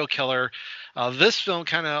 serial killer, this film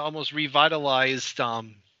kind of almost revitalized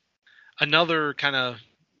another kind of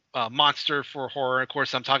monster for horror. Of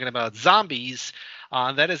course, I'm talking about zombies.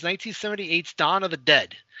 That is 1978's Dawn of the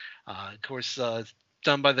Dead. Of course,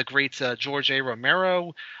 done by the great George A.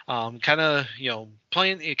 Romero, playing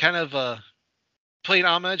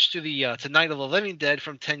homage to the to Night of the Living Dead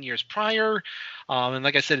from 10 years prior, and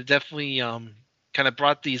like I said, it definitely kind of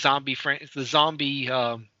brought the zombie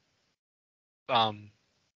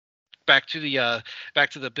back to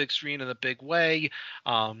the big screen in a big way.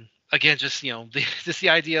 Again, just the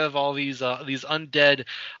idea of all these undead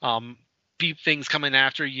things coming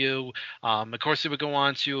after you. Of course, it would go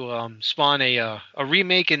on to spawn a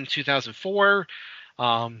remake in 2004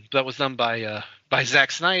 that was done by Zack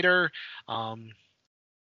Snyder. And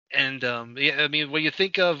I mean, when you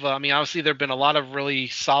think of, obviously there have been a lot of really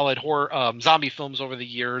solid horror zombie films over the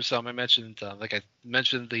years. I mentioned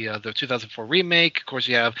the 2004 remake. Of course,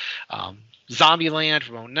 you have Zombieland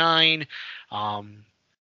from 2009,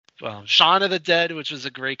 Shaun of the Dead, which was a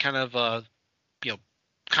great kind of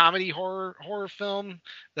comedy horror film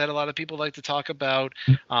that a lot of people like to talk about.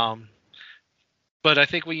 But I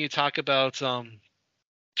think when you talk about in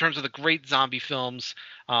terms of the great zombie films,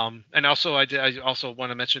 and also I also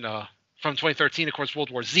want to mention from 2013, of course, World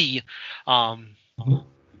War Z.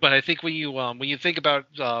 But I think when you think about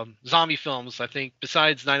zombie films, I think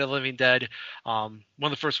besides Night of the Living Dead, one of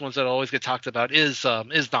the first ones that always get talked about is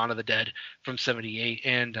Dawn of the Dead from '78,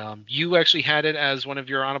 and you actually had it as one of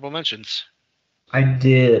your honorable mentions. I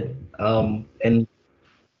did, and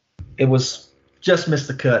it was just missed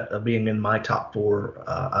the cut of being in my top four.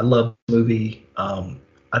 I love the movie.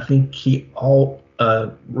 I think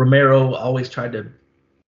Romero always tried to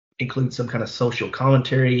include some kind of social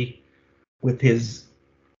commentary with his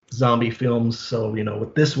zombie films. So,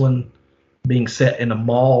 with this one being set in a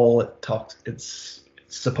mall, it's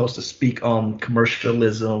supposed to speak on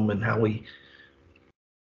commercialism and how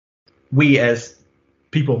we as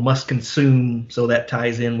people must consume. So that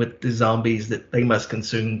ties in with the zombies, that they must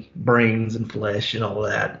consume brains and flesh and all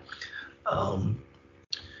that.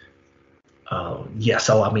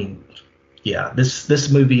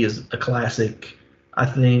 This movie is a classic. I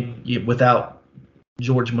think without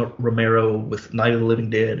George Romero with Night of the Living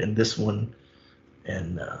Dead and this one,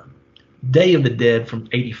 and Day of the Dead from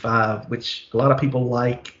 '85, which a lot of people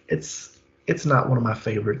like. It's not one of my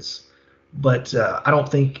favorites, but I don't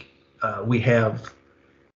think we have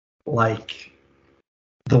like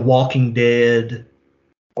The Walking Dead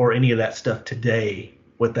or any of that stuff today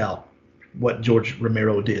without what George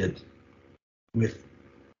Romero did with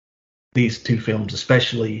these two films,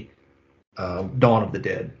 especially Dawn of the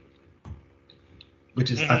Dead,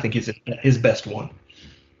 which is, I think, his best one.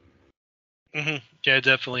 Mm-hmm. Yeah,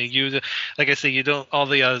 definitely. Like I say, you don't all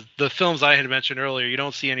the films I had mentioned earlier. You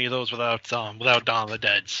don't see any of those without Dawn of the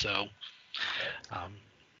Dead. So, all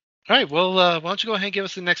right. Well, why don't you go ahead and give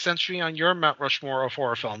us the next entry on your Mount Rushmore of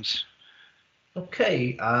horror films?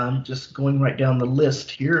 Okay, I'm just going right down the list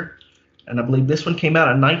here, and I believe this one came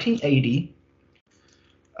out in 1980.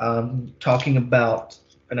 Talking about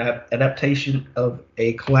an adaptation of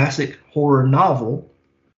a classic horror novel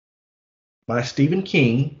by Stephen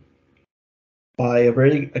King, by a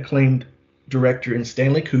very acclaimed director in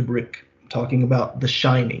Stanley Kubrick, talking about The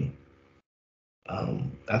Shining.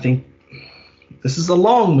 I think this is a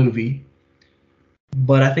long movie,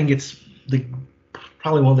 but I think it's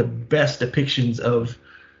probably one of the best depictions of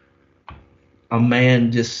a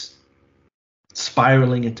man just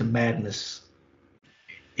spiraling into madness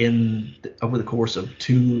over the course of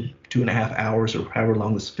 2.5 hours, or however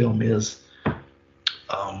long this film is,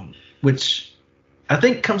 which I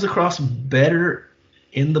think comes across better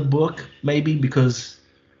in the book, maybe because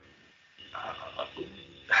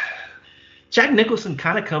Jack Nicholson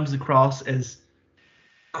kind of comes across as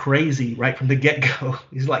crazy right from the get-go.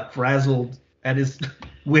 He's like frazzled at his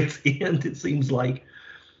wit's end, it seems like.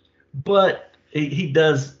 But he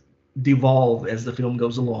does devolve as the film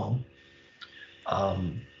goes along.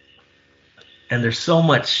 And there's so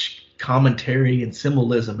much commentary and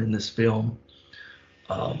symbolism in this film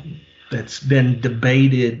that's been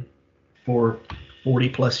debated for 40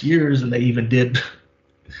 plus years, and they even did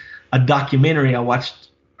a documentary I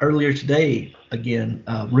watched earlier today, again,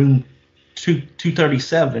 Room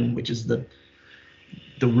 237, which is the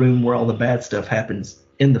room where all the bad stuff happens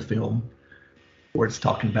in the film, where it's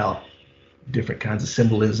talking about different kinds of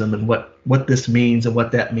symbolism and what this means and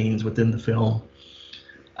what that means within the film.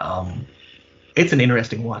 It's an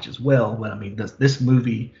interesting watch as well, but I mean, this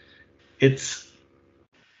movie, there's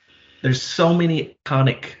so many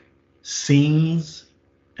iconic scenes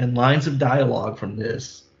and lines of dialogue from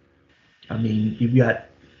this. I mean, you've got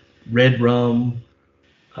Red Rum,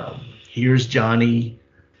 Here's Johnny,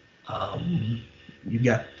 you've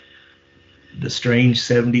got the strange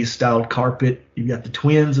 70s styled carpet, you've got the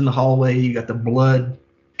twins in the hallway, you got the blood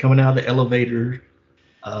coming out of the elevator,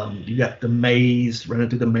 you got the maze, running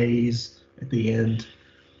through the maze at the end,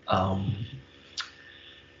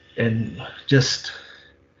 and just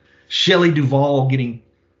Shelley Duvall getting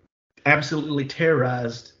absolutely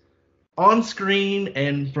terrorized on screen,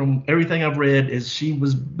 and from everything I've read, is she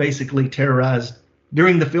was basically terrorized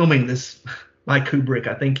during the filming this by Kubrick.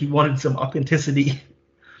 I think he wanted some authenticity.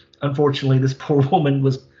 Unfortunately, this poor woman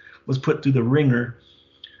was put through the ringer,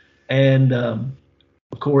 and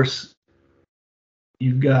of course,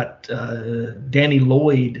 you've got Danny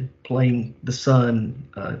Lloyd playing the son,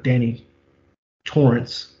 Danny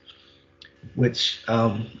Torrance, which,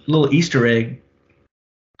 little Easter egg,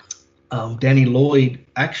 Danny Lloyd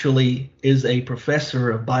actually is a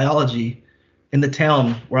professor of biology in the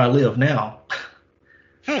town where I live now.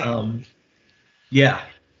 Yeah.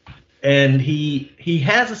 And he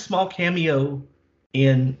has a small cameo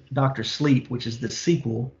in Dr. Sleep, which is the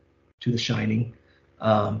sequel to The Shining.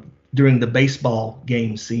 During the baseball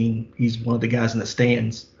game scene, he's one of the guys in the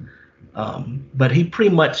stands. But he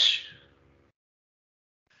pretty much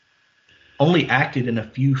only acted in a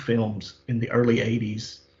few films in the early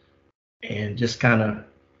 80s. and just kind of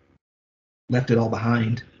left it all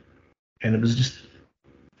behind. And it was just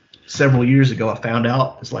several years ago I found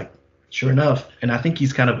out. It's like, sure enough. And I think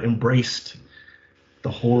he's kind of embraced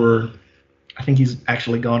the horror. I think he's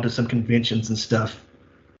actually gone to some conventions and stuff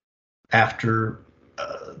after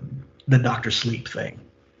the Doctor Sleep thing.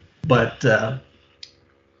 But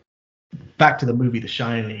back to the movie The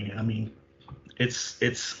Shining. I mean, it's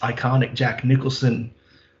iconic. Jack Nicholson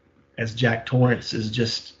as Jack Torrance is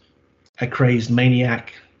just a crazed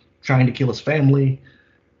maniac trying to kill his family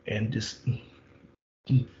and just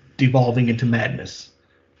devolving into madness,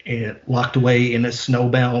 and locked away in a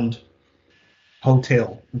snowbound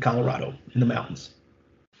hotel in Colorado in the mountains.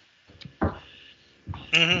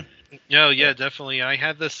 Mm-hmm. Yeah, definitely. I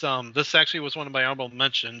had this. This actually was one of my honorable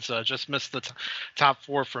mentions. Just missed the top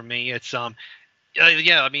four for me. It's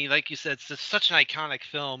yeah. I mean, like you said, it's just such an iconic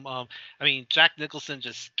film. I mean, Jack Nicholson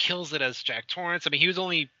just kills it as Jack Torrance. I mean, he was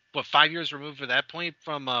only 5 years removed at that point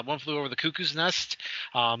from One Flew Over the Cuckoo's Nest.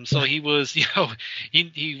 So he was,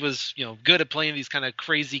 he was, good at playing these kind of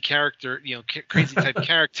crazy character, crazy type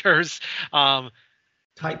characters.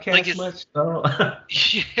 Typecast much? Oh.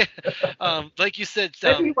 Yeah. Like you said,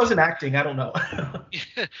 maybe he wasn't acting. I don't know.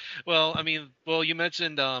 Well, I mean, you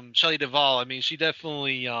mentioned Shelley Duvall. I mean, she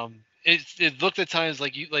definitely. It looked at times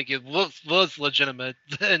like it was legitimate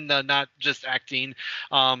and not just acting.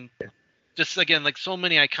 Just again, like so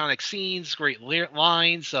many iconic scenes, great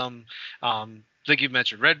lines. Like you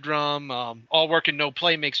mentioned, Red Drum, all work and no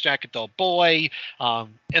play makes Jack a dull boy. And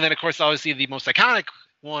then of course, obviously the most iconic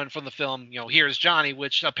one from the film, Here's Johnny,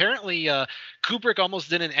 which apparently Kubrick almost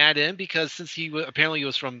didn't add in because since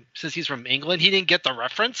he's from England, he didn't get the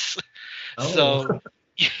reference. Oh. So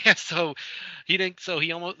yeah, so he didn't. So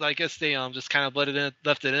he almost, I guess they just kind of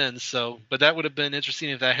left it in. So, but that would have been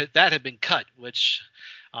interesting if that had been cut, which.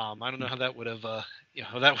 I don't know how that would have,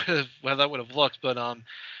 how that would have looked, but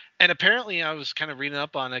and apparently I was kind of reading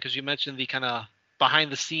up on it because you mentioned the kind of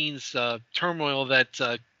behind the scenes turmoil that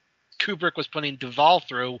Kubrick was putting Duvall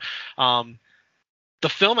through. The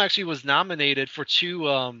film actually was nominated for 2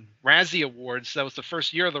 Razzie Awards. That was the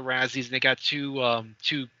first year of the Razzies, and they got two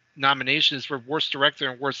nominations for Worst Director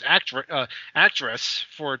and Worst Actress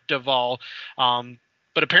for Duvall.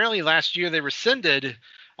 But apparently last year they rescinded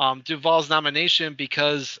Duvall's nomination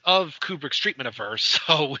because of Kubrick's treatment of her.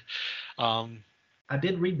 So, I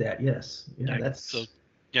did read that. Yes, yeah, that's so.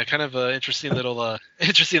 Yeah, kind of an interesting little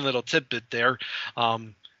tidbit there.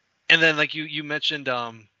 And then, like you mentioned,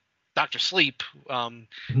 Doctor Sleep, coming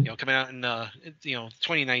out in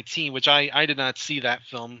 2019, which I did not see that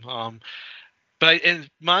film. But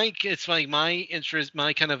it's like my interest,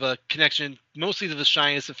 my kind of a connection, mostly to The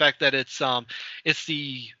Shining, is the fact that it's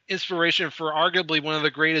the inspiration for arguably one of the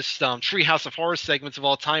greatest Treehouse of Horror segments of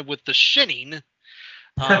all time with the shinning.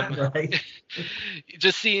 Right.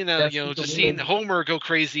 Just seeing seeing Homer go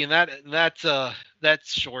crazy and that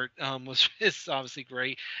short is obviously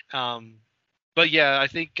great. But yeah, I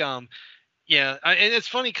think and it's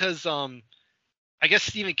funny because I guess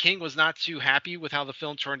Stephen King was not too happy with how the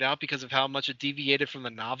film turned out because of how much it deviated from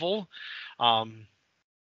the novel.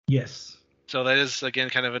 Yes. So that is,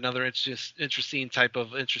 again, kind of another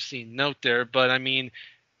interesting note there. But I mean,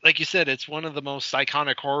 like you said, it's one of the most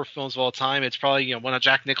iconic horror films of all time. It's probably, one of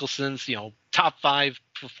Jack Nicholson's, top 5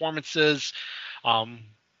 performances. One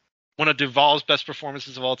of Duvall's best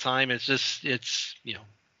performances of all time.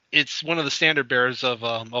 It's one of the standard bearers of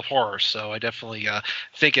horror, so I definitely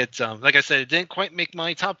think it's like I said, it didn't quite make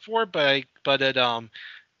my top 4, but it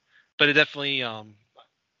definitely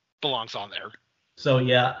belongs on there. So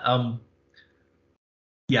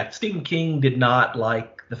Stephen King did not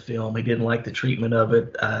like the film. He didn't like the treatment of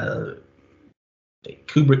it.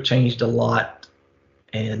 Kubrick changed a lot,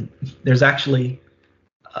 and there's actually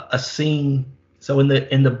a scene. So in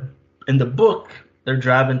the book, they're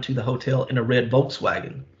driving to the hotel in a red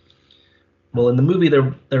Volkswagen. Well, in the movie,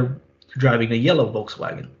 they're driving a yellow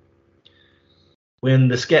Volkswagen. When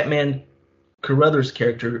the Scatman Carruthers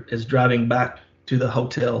character is driving back to the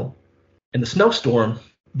hotel in the snowstorm,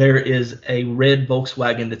 there is a red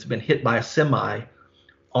Volkswagen that's been hit by a semi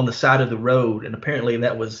on the side of the road, and apparently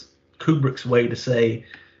that was Kubrick's way to say,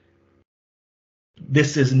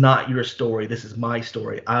 this is not your story, this is my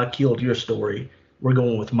story. I killed your story, we're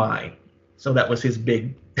going with mine. So that was his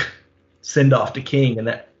big send-off to King, and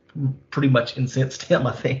that pretty much incensed him,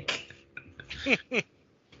 I think.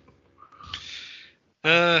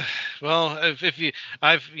 Well,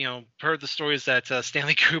 I've heard the stories that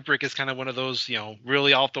Stanley Kubrick is kind of one of those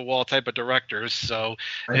really off the wall type of directors, so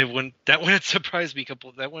right. That wouldn't surprise me.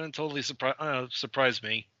 That wouldn't totally surprise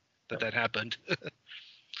me that happened.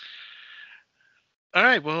 All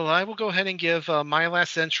right, well, I will go ahead and give my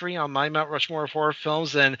last entry on my Mount Rushmore of horror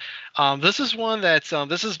films, and this is one that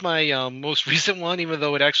this is my most recent one, even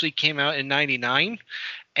though it actually came out in '99,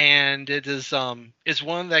 and it is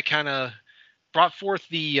one that kind of brought forth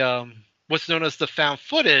the what's known as the found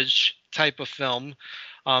footage type of film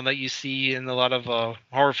that you see in a lot of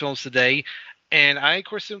horror films today, and I, of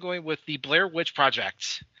course, am going with the Blair Witch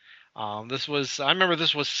Project. I remember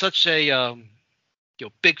this was such a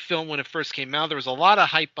big film when it first came out. There was a lot of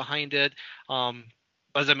hype behind it.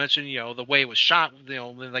 As I mentioned, the way it was shot,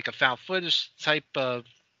 like a found footage type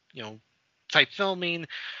you know, type filming.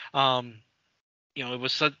 It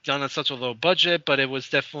was done at such a low budget, but it was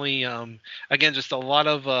definitely, again, just a lot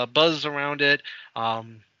of buzz around it.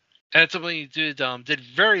 And it ultimately did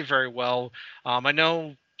very, very well. I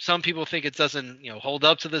know some people think it doesn't, hold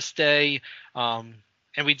up to this day.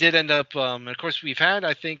 And we did end up, of course, we've had,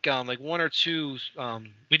 I think, like one or two,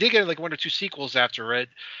 we did get like one or two sequels after it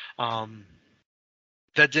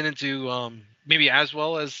that didn't do maybe as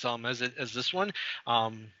well as this one.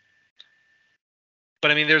 But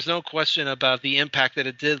I mean, there's no question about the impact that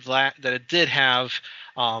it did have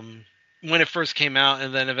when it first came out,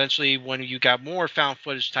 and then eventually when you got more found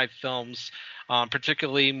footage type films,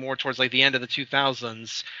 particularly more towards like the end of the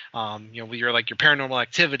 2000s, with your Paranormal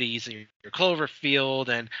Activities and your Cloverfield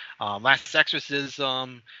and Last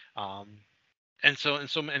Exorcism, and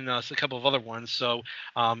a couple of other ones. So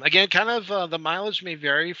again, kind of the mileage may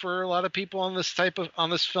vary for a lot of people on this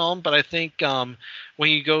film, but I think when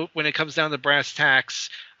it comes down to brass tacks,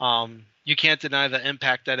 you can't deny the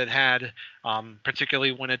impact that it had,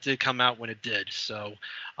 particularly when it did come out when it did. So,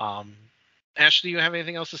 Ashley, do you have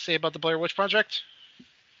anything else to say about the Blair Witch Project?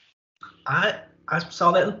 I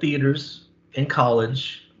saw that in theaters in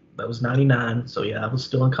college. That was '99, so yeah, I was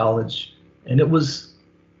still in college, and it was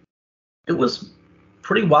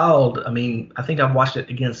pretty wild. I mean, I think I've watched it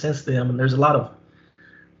again since then, and there's a lot of,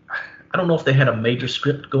 I don't know if they had a major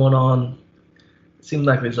script going on. It seemed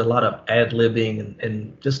like there's a lot of ad-libbing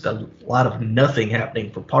and just a lot of nothing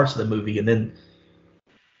happening for parts of the movie, and then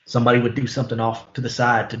somebody would do something off to the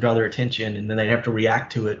side to draw their attention, and then they'd have to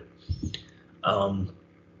react to it. But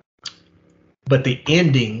the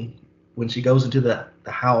ending, when she goes into the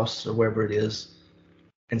house or wherever it is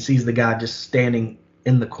and sees the guy just standing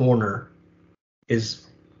in the corner, is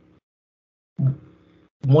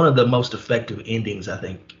one of the most effective endings, I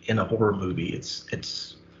think, in a horror movie.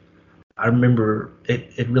 It's I remember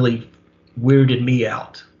it really weirded me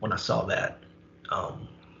out when I saw that.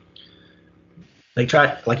 They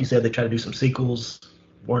tried, like you said, they tried to do some sequels,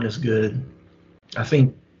 weren't as good. I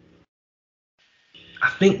think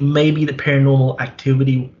maybe the Paranormal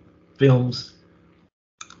Activity films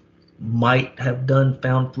might have done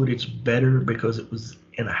found footage better because it was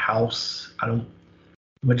in a house.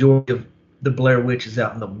 Majority of the Blair Witch is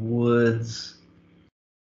out in the woods,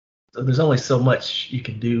 so there's only so much you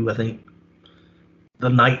can do. I think the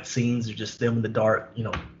night scenes are just them in the dark,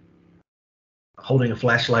 holding a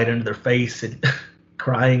flashlight under their face and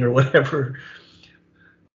crying or whatever.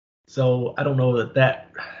 So I don't know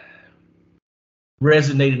that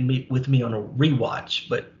resonated with me on a rewatch,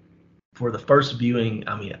 but for the first viewing,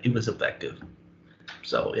 I mean, it was effective.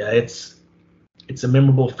 So yeah, it's a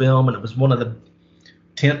memorable film, and it was one of the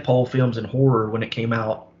tentpole films in horror when it came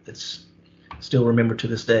out. It's still remembered to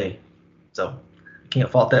this day. So I can't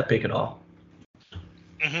fault that pick at all.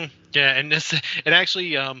 Mm-hmm. Yeah, and it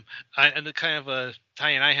actually, and the kind of a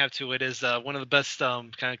tie-in I have to it is one of the best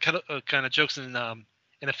kind of jokes in a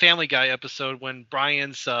Family Guy episode when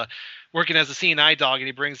Brian's working as a CNI dog, and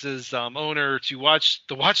he brings his owner to watch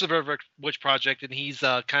the Blair Witch Project, and he's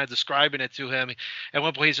kind of describing it to him. At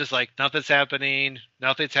one point, he's just like, "Nothing's happening.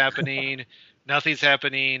 Nothing's happening. Nothing's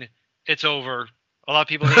happening. It's over." A lot of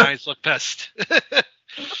people in the audience look pissed.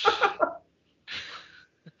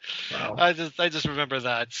 Wow. I just remember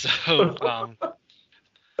that. So,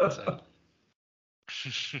 All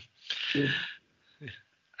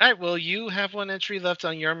right. Well, you have one entry left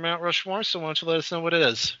on your Mount Rushmore, so why don't you let us know what it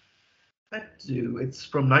is? I do. It's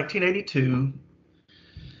from 1982,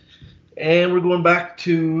 and we're going back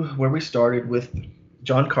to where we started with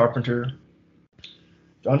John Carpenter.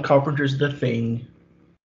 John Carpenter's The Thing.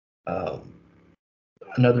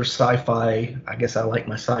 Another sci-fi. I guess I like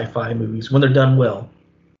my sci-fi movies when they're done well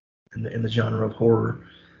in the genre of horror.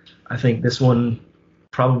 I think this one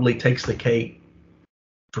probably takes the cake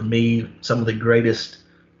for me. Some of the greatest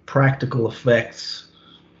practical effects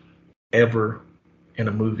ever in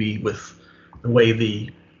a movie, with the way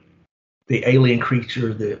the alien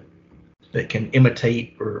creature that can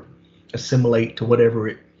imitate or assimilate to whatever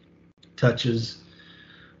it touches.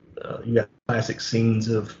 You got classic scenes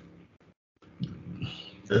of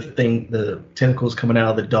the tentacles coming out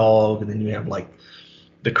of the dog, and then you have like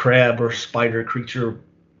the crab or spider creature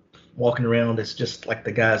walking around. It's just like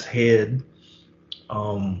the guy's head.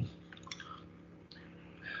 And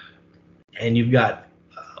you've got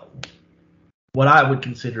what I would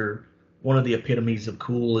consider one of the epitomes of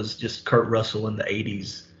cool is just Kurt Russell in the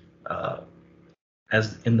 80s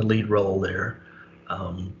as in the lead role there.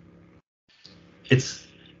 It's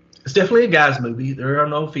definitely a guy's movie. There are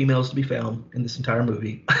no females to be found in this entire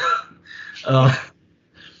movie.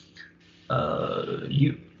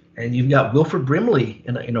 You've got Wilford Brimley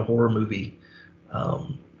in a horror movie.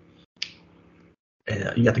 And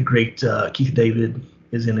you got the great Keith David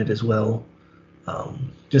is in it as well. I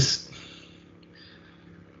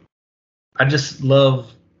just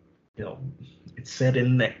love, it's set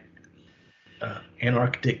in the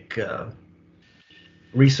Antarctic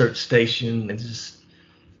research station. It's just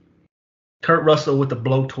Kurt Russell with the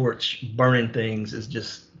blowtorch burning things is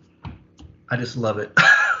just, I just love it.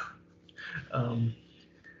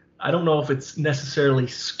 I don't know if it's necessarily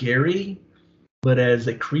scary, but as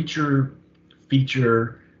a creature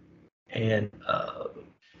feature and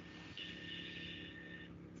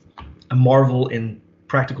a marvel in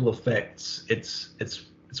practical effects, it's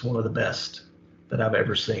one of the best that I've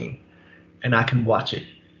ever seen, and I can watch it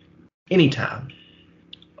anytime.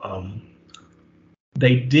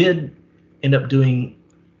 They did end up doing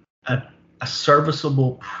a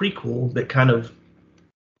serviceable prequel that kind of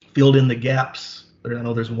filled in the gaps. I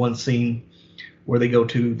know there's one scene where they go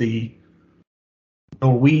to the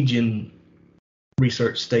Norwegian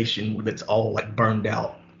research station that's all like burned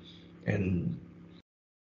out and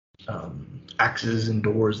axes and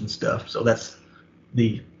doors and stuff. So that's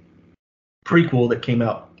the prequel that came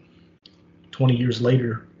out 20 years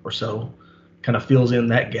later or so, kind of fills in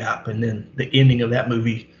that gap. And then the ending of that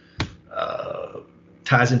movie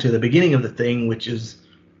ties into the beginning of the thing, which is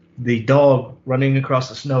the dog running across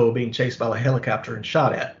the snow being chased by a helicopter and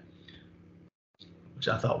shot at, which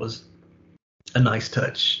I thought was a nice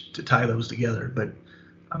touch to tie those together. But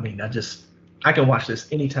I mean, I can watch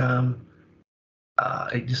this anytime.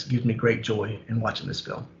 It just gives me great joy in watching this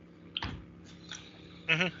film.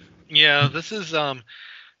 Mm-hmm. Yeah, this is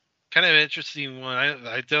kind of an interesting one.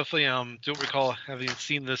 I definitely don't recall having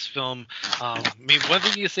seen this film. I mean, one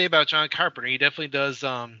thing you say about John Carpenter, he definitely does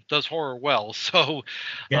horror well. So,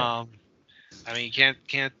 yeah. I mean, you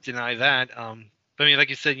can't deny that. But I mean, like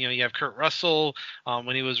you said, you have Kurt Russell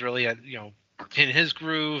when he was really at in his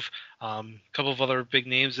groove. A couple of other big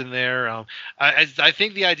names in there. I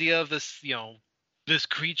think the idea of this this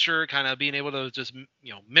creature kind of being able to just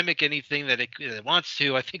mimic anything that it wants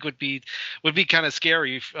to, I think would be kind of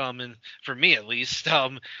scary, and for me at least.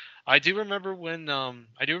 I do remember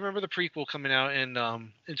the prequel coming out in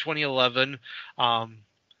 2011. I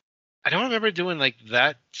don't remember doing like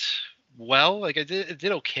that well. Like it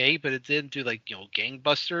did okay, but it didn't do like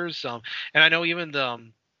gangbusters. And I know even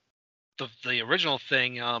the original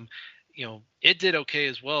thing, it did okay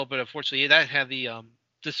as well, but unfortunately that had the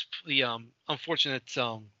unfortunate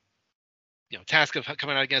task of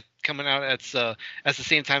coming out at the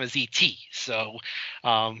same time as E.T. So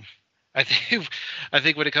I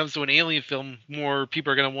think when it comes to an alien film, more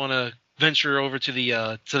people are going to want to venture over to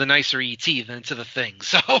the nicer E.T. than to the Thing.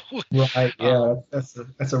 So right, yeah,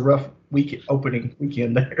 that's a rough opening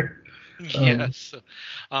weekend there. Yes,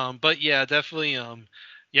 but yeah, definitely.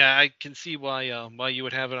 Yeah, I can see why you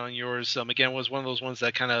would have it on yours. Again, it was one of those ones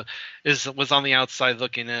that kind of was on the outside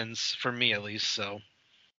looking in for me at least. So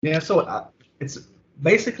yeah, so it's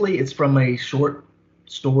from a short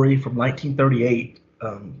story from 1938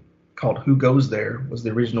 called "Who Goes There" was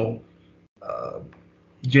the original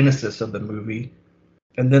genesis of the movie,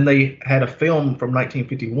 and then they had a film from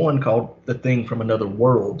 1951 called "The Thing from Another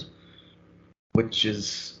World," which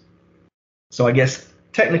is, so I guess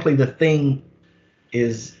technically The Thing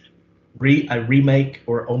is a remake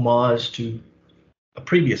or homage to a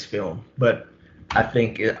previous film, but I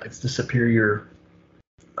think it's the superior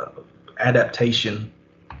adaptation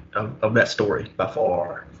of that story by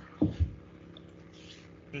far.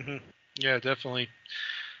 Mm-hmm. Yeah, definitely.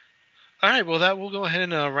 All right, well, that will go ahead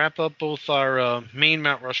and wrap up both our main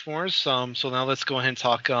Mount Rushmores. So now let's go ahead and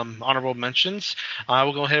talk honorable mentions. I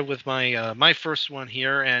will go ahead with my first one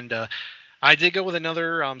here, and I did go with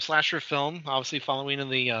another slasher film, obviously following in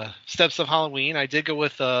the steps of Halloween. I did go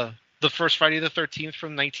with the first Friday the 13th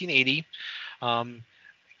from 1980, kind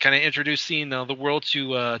of introducing the world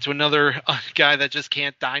to another guy that just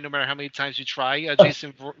can't die no matter how many times you try,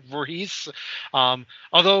 Jason Voorhees.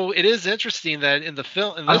 Although it is interesting that in this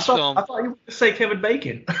film, I thought you were going to say Kevin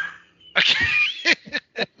Bacon.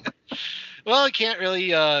 Well, I can't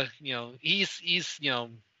really. He's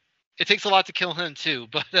it takes a lot to kill him too.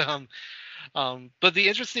 But the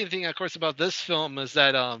interesting thing, of course, about this film is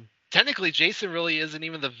that technically Jason really isn't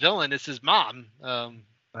even the villain; it's his mom,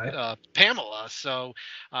 Right? Pamela. So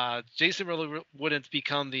Jason really wouldn't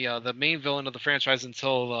become the main villain of the franchise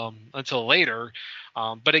until later.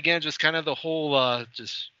 But again, just kind of the whole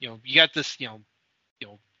you got this you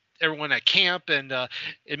know everyone at camp, and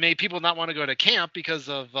it made people not want to go to camp because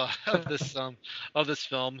of this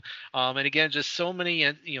film. And again, just so many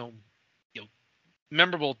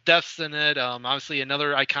memorable deaths in it. Obviously,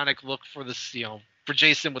 another iconic look for this, for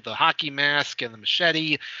Jason with the hockey mask and the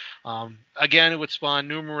machete. Again, it would spawn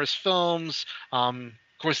numerous films. Of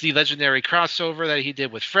course, the legendary crossover that he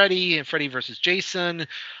did with Freddy and Freddy versus Jason.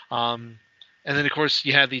 And then, of course,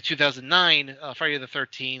 you had the 2009 Friday the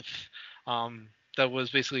 13th. That was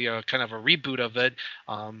basically a kind of a reboot of it.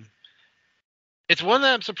 It's one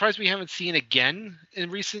that I'm surprised we haven't seen again in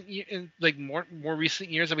more recent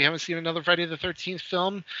years, that we haven't seen another Friday the 13th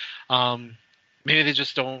film. Maybe they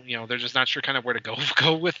just don't, they're just not sure kind of where to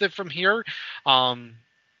go with it from here.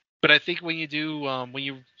 But I think when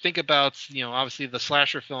you think about, obviously the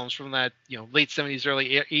slasher films from that, late 70s,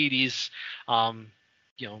 early 80s,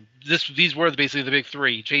 these were basically the big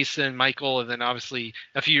three: Jason, Michael, and then obviously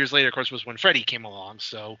a few years later, of course, was when Freddy came along.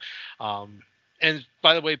 So, and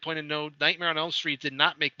by the way, point of note, Nightmare on Elm Street did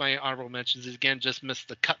not make my honorable mentions. Again, just missed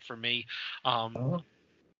the cut for me.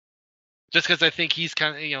 Just because I think he's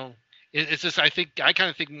kind of, it's just I kind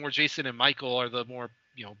of think more Jason and Michael are the more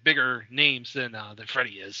bigger names than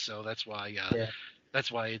Freddy is. So that's why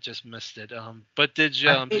that's why it just missed it. But did you?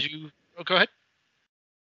 Oh, go ahead.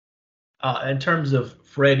 In terms of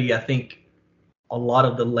Freddy, I think a lot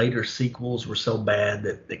of the later sequels were so bad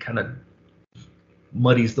that it kind of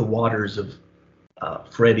muddies the waters of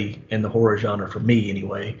Freddy in the horror genre for me,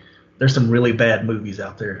 anyway. There's some really bad movies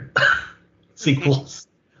out there, sequels.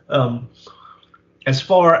 As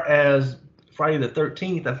far as Friday the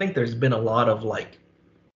 13th, I think there's been a lot of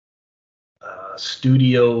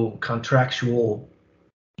studio contractual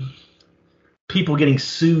people getting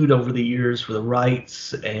sued over the years for the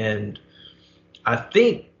rights, and I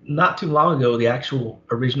think not too long ago the actual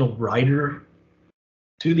original writer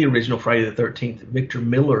to the original Friday the 13th, Victor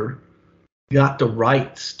Miller, got the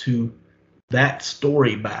rights to that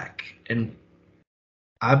story back, and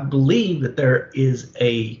I believe that there is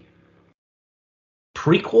a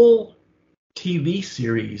prequel TV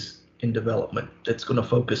series in development that's going to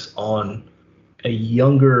focus on a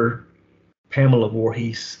younger Pamela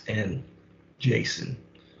Voorhees and Jason,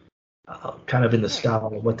 kind of in the style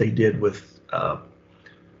of what they did with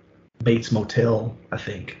Bates Motel, I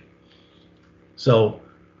think. So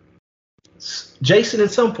Jason in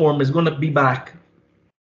some form is going to be back,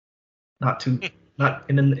 not in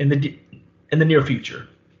the near future.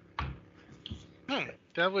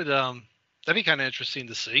 That'd be kind of interesting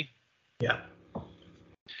to see. Yeah.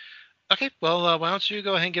 Okay, well, why don't you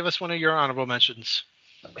go ahead and give us one of your honorable mentions?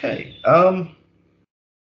 Okay.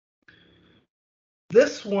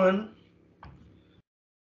 This one,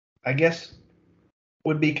 I guess,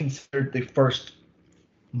 would be considered the first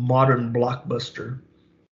modern blockbuster.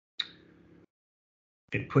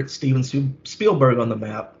 It put Steven Spielberg on the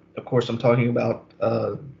map. Of course, I'm talking about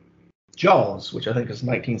Jaws, which I think is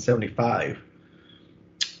 1975.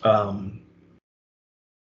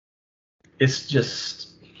 It's just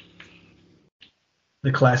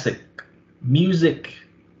the classic music,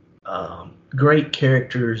 great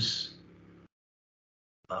characters.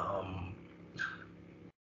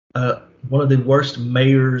 One of the worst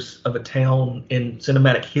mayors of a town in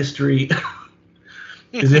cinematic history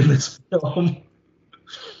is in this film.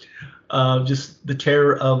 Just the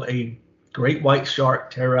terror of a great white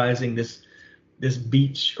shark terrorizing this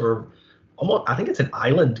beach, or almost, I think it's an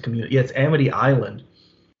island community. Yeah, it's Amity Island.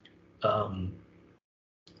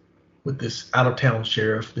 With this out of town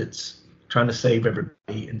sheriff that's trying to save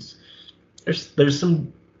everybody, and there's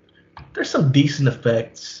some decent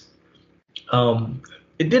effects.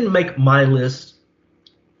 It didn't make my list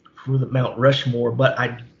for the Mount Rushmore, but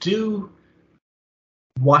I do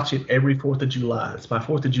watch it every 4th of July. It's my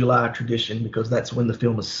 4th of July tradition because that's when the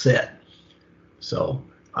film is set. So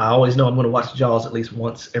I always know I'm going to watch Jaws at least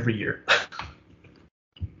once every year.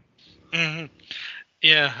 Mm-hmm.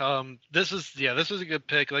 Yeah, this was a good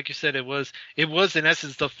pick. Like you said, it was in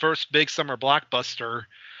essence the first big summer blockbuster,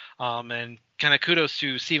 and kind of kudos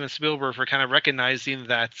to Steven Spielberg for kind of recognizing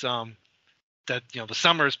that the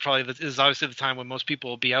summer is obviously the time when most people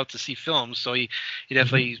will be out to see films. So he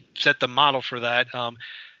definitely set the model for that.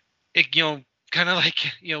 kind of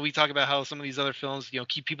like, we talk about how some of these other films,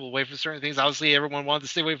 keep people away from certain things. Obviously, everyone wanted to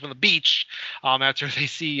stay away from the beach after they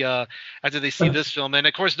see this film, and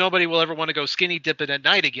of course, nobody will ever want to go skinny dipping at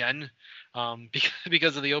night again,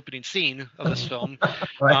 because of the opening scene of this film.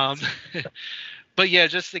 Right. But yeah,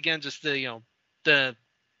 just the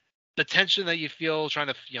tension that you feel trying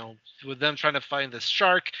to, with them trying to find this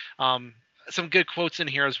shark. Some good quotes in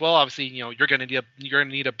here as well. Obviously, you're gonna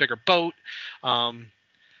need a bigger boat.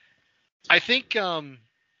 I think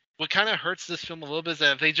what kind of hurts this film a little bit is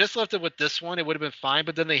that if they just left it with this one, it would have been fine.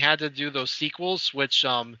 But then they had to do those sequels, which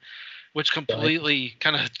completely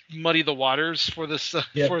kind of muddy the waters for this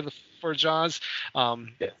for Jaws.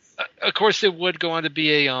 Yes. Of course, it would go on to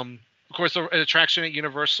be an attraction at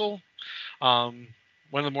Universal. One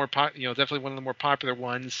of the more definitely one of the more popular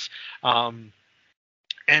ones.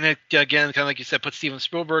 And it, again, kind of like you said, put Steven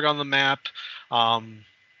Spielberg on the map.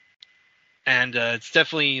 And it's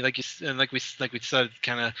definitely like we said,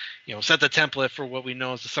 kind of set the template for what we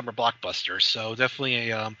know as the summer blockbuster. So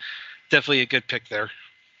definitely a good pick there.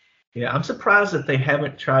 Yeah, I'm surprised that they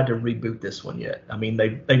haven't tried to reboot this one yet. I mean,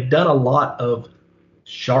 they've done a lot of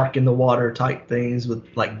shark in the water type things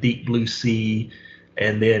with like Deep Blue Sea,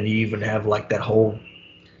 and then you even have like that whole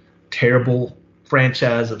terrible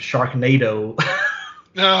franchise of Sharknado.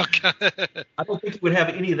 Oh, God. I don't think you would have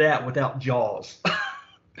any of that without Jaws.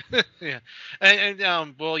 Yeah,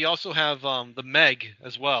 and well, you also have the Meg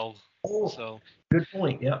as well. Oh, so good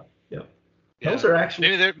point. Yep. Yeah. Those are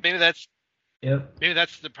actually maybe that's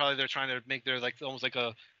probably they're trying to make their like almost like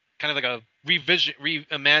a kind of like a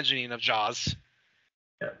reimagining of Jaws.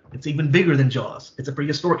 Yeah, it's even bigger than Jaws. It's a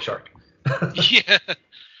prehistoric shark. Yeah,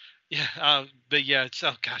 yeah, but yeah,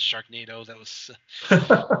 oh gosh, Sharknado. That was.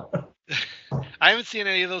 I haven't seen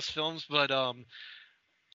any of those films, but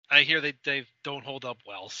I hear they don't hold up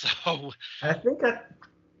well. So I think I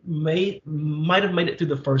might have made it through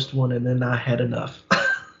the first one, and then I had enough.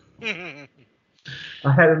 I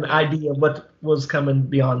had an idea of what was coming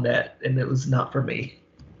beyond that, and it was not for me.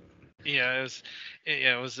 Yeah,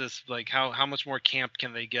 it was just like how much more camp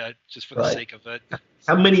can they get just for the sake of it?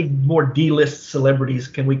 How many more D-list celebrities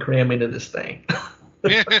can we cram into this thing?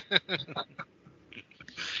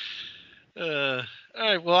 All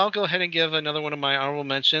right, well, I'll go ahead and give another one of my honorable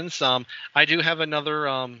mentions. I do have another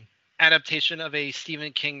adaptation of a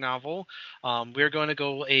Stephen King novel. We're going to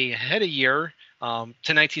go ahead a year to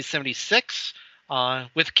 1976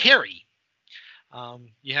 with Carrie.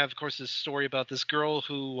 You have, of course, this story about this girl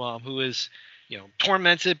who is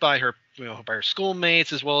tormented by her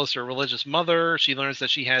schoolmates as well as her religious mother. She learns that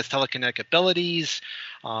she has telekinetic abilities.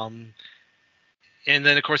 And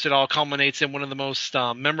then, of course, it all culminates in one of the most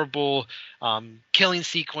memorable killing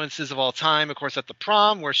sequences of all time. Of course, at the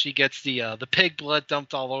prom, where she gets the pig blood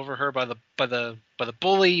dumped all over her by the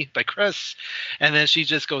bully, by Chris, and then she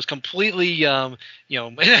just goes completely, in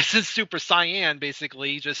essence, Super Saiyan,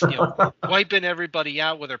 basically, just wiping everybody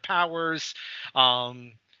out with her powers.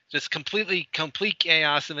 Just complete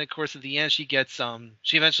chaos. And then, of course, at the end, she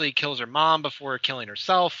eventually kills her mom before killing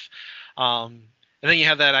herself. And then you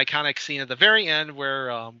have that iconic scene at the very end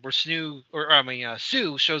where Sue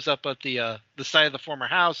shows up at the side of the former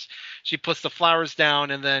house. She puts the flowers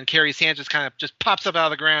down, and then Carrie's hand just pops up out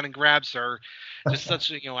of the ground and grabs her. Just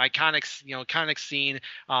such a iconic scene.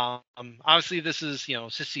 Obviously, this is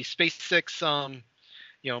Sissy Spacek's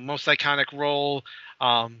most iconic role.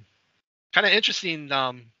 Kind of interesting.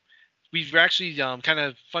 We've actually kind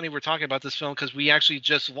of funny we're talking about this film because we actually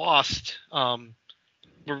just lost.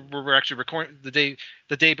 We're actually recording the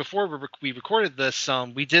day before we recorded this.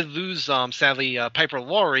 We did lose sadly Piper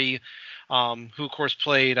Laurie, who of course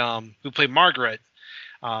played Margaret.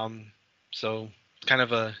 So kind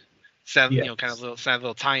of a sad, kind of sad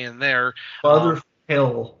little tie-in there. Mother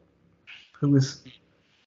Hell, who is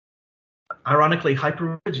ironically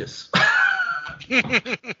hyper-religious.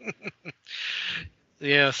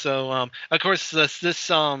 Yeah. So of course this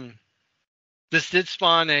did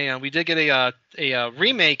spawn we did get a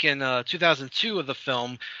remake in 2002 of the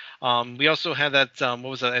film. We also had that, what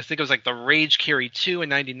was that? I think it was like The Rage Carrie 2 in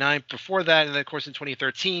 99 before that. And then, of course, in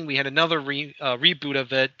 2013, we had another reboot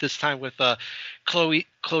of it, this time with Chloe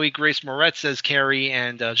Grace Moretz as Carrie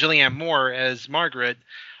and Julianne Moore as Margaret.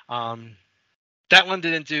 That one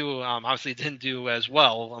obviously didn't do as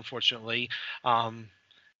well, unfortunately.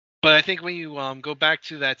 But I think when you go back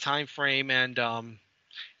to that time frame and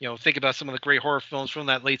think about some of the great horror films from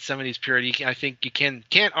that late 70s period, I think you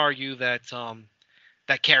can't argue that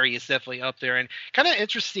that Carrie is definitely up there. And kind of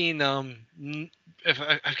interesting, I'm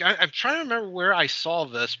trying to remember where I saw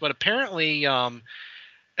this, but apparently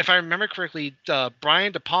if I remember correctly,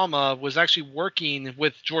 Brian De Palma was actually working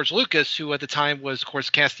with George Lucas, who at the time was, of course,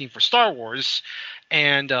 casting for Star Wars.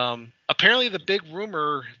 And apparently, the big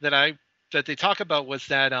rumor that they talk about was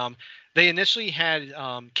that they initially had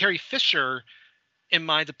Carrie Fisher in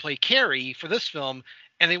mind to play Carrie for this film,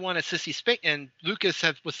 and they wanted Sissy Spacek, and Lucas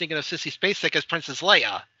was thinking of Sissy Spacek as Princess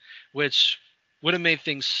Leia, which would have made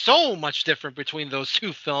things so much different between those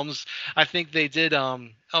two films. I think they did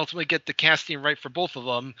ultimately get the casting right for both of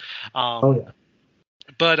them. Oh yeah.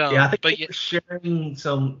 But Yeah, I think but they were sharing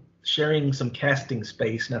some casting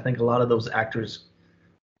space, and I think a lot of those actors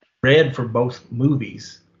read for both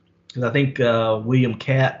movies. Because I think William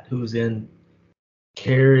Catt, who's in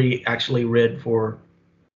Carrie, actually read for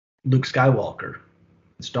Luke Skywalker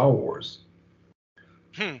in Star Wars.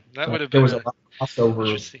 That would have There been was a lot of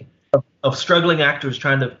crossover of struggling actors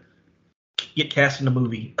trying to get cast in a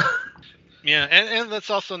movie. Yeah, and let's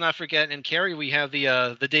also not forget, in Carrie we have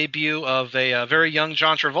the debut of a very young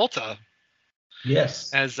John Travolta.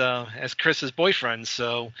 Yes. As Chris's boyfriend.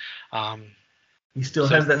 So he still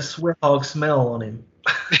has that sweat hog smell on him.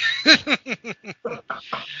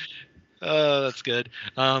 Oh, that's good.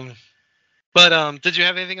 But did you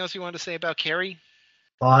have anything else you wanted to say about Carrie?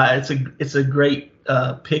 It's a great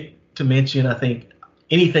pick to mention. I think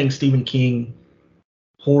anything Stephen King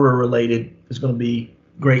horror related is going to be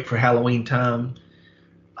great for Halloween time.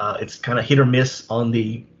 It's kind of hit or miss on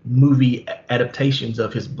the movie adaptations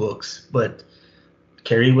of his books, but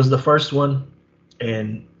Carrie was the first one,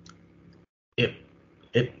 and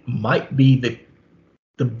it might be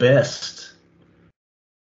the best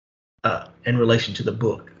in relation to the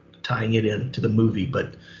book, tying it into the movie.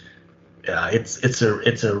 But it's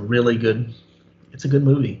a really good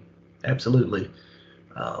movie, absolutely.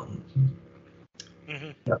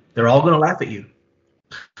 They're all going to laugh at you.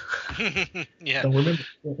 Yeah. Don't remember.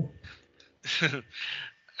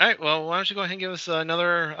 All right. Well, why don't you go ahead and give us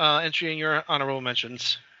another entry in your honorable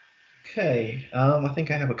mentions? Okay. I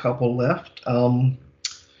think I have a couple left. I'm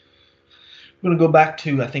going to go back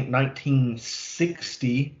to, I think,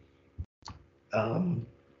 1960.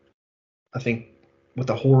 I think with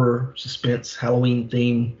a horror, suspense, Halloween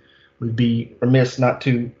theme, we'd be remiss not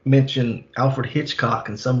to mention Alfred Hitchcock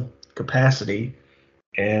in some capacity.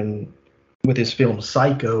 And with his film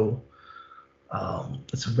Psycho,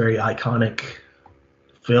 it's a very iconic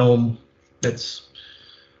film that's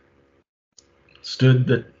stood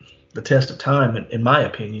the test of time, in my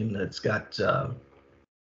opinion. It's got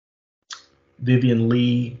Vivian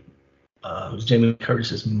Leigh, who's Jamie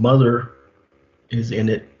Curtis's mother, is in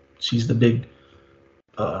it. She's the big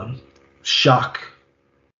shock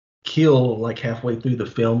kill, like halfway through the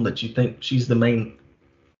film, that you think she's the main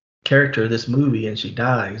character of this movie, and she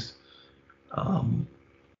dies.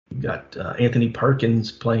 You've got Anthony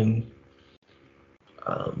Perkins playing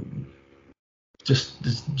just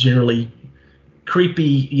this generally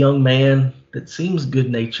creepy young man that seems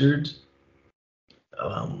good-natured,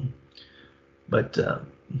 but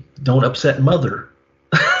don't upset mother,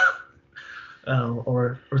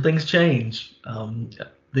 or things change.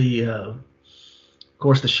 Of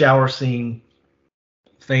course, the shower scene,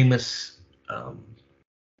 famous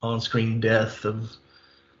on-screen death of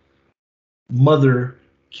mother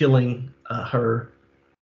killing her,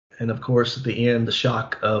 and of course at the end, the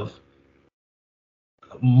shock of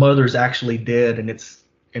mother's actually dead, and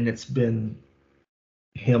it's been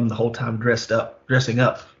him the whole time dressing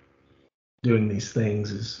up, doing these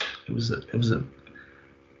things.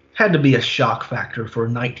 Had to be a shock factor for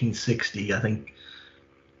 1960. I think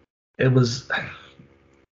it was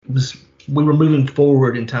we were moving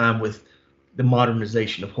forward in time with the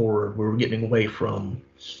modernization of horror. We were getting away from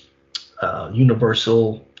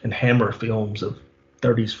Universal and Hammer films of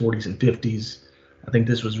 30s, 40s, and 50s. I think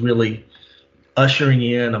this was really ushering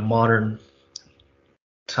in a modern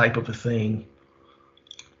type of a thing.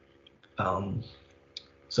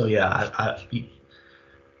 So yeah, you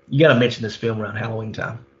got to mention this film around Halloween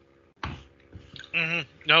time. Mm-hmm.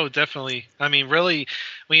 No, definitely. I mean, really,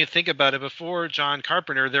 when you think about it, before John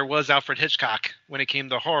Carpenter, there was Alfred Hitchcock when it came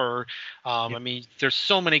to horror. I mean, there's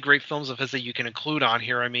so many great films of his that you can include on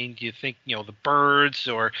here. I mean, you think, The Birds,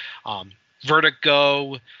 or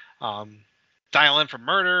Vertigo, Dial M for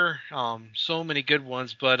Murder, so many good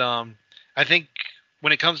ones. But I think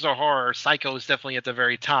when it comes to horror, Psycho is definitely at the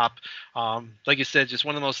very top. Like you said, just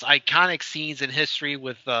one of the most iconic scenes in history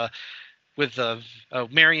with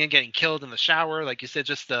Marion getting killed in the shower. Like you said,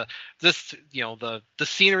 just the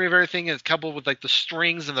scenery of everything is coupled with like the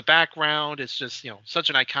strings in the background. It's just, such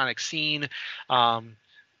an iconic scene.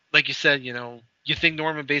 Like you said, you think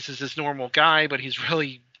Norman Bates is this normal guy, but he's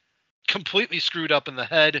really completely screwed up in the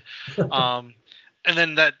head. and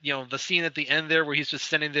then that, the scene at the end there where he's just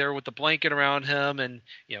sitting there with the blanket around him, and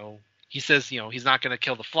he says he's not going to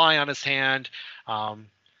kill the fly on his hand.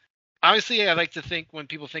 Obviously, I like to think when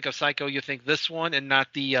people think of Psycho, you think this one and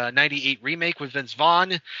not the '98 remake with Vince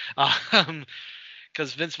Vaughn,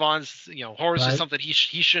 because Vince Vaughn's horror is just something he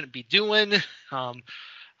shouldn't be doing.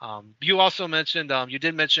 You also mentioned you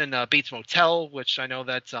did mention Bates Motel, which I know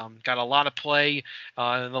that got a lot of play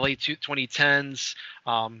in the late 2010s,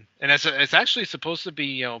 and it's actually supposed to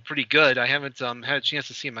be pretty good. I haven't had a chance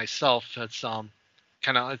to see it myself. It's one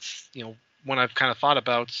I've kind of thought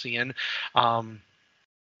about seeing.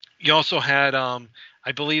 You also had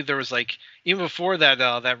I believe there was even before that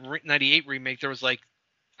that '98 remake, there was I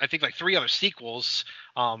think 3 other sequels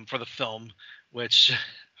for the film, which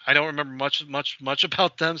I don't remember much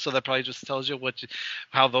about them, so that probably just tells you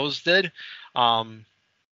how those did.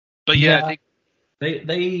 But yeah, I think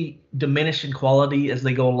they diminish in quality as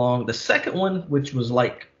they go along. The second one, which was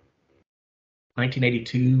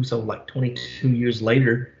 1982, so 22 years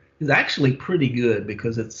later, is actually pretty good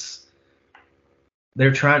because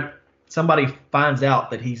somebody finds out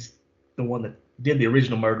that he's the one that did the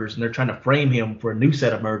original murders, and they're trying to frame him for a new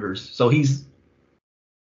set of murders. So he's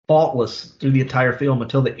faultless through the entire film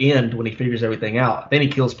until the end when he figures everything out. Then he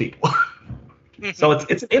kills people. So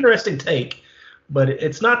it's an interesting take, but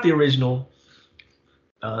it's not the original.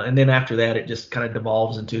 And then after that, it just kind of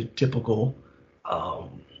devolves into typical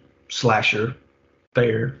slasher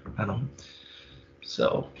fare. I don't know.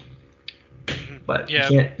 So, but yeah,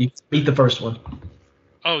 you can't beat the first one.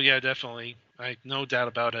 Oh yeah, definitely. No doubt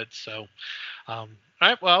about it. So, all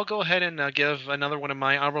right. Well, I'll go ahead and give another one of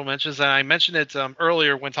my honorable mentions. And I mentioned it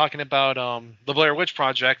earlier when talking about the Blair Witch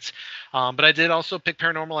Project, but I did also pick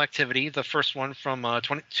Paranormal Activity, the first one from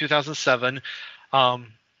 2007.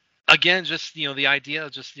 Again, just the idea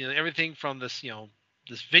of just everything from this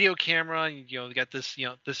this video camera, you got this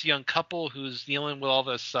this young couple who's dealing with all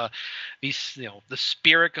this the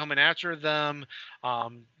spirit coming after them.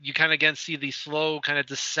 You kind of again see the slow kind of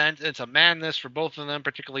descent into madness for both of them,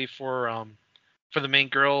 particularly for the main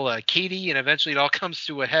girl, Katie, and eventually it all comes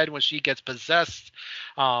to a head when she gets possessed,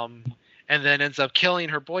 and then ends up killing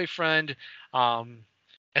her boyfriend, and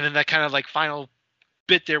then that kind of final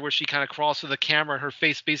bit there where she kind of crawls to the camera and her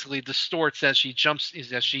face basically distorts as she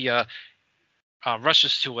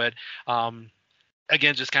rushes to it.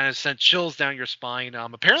 Again, just kind of sent chills down your spine.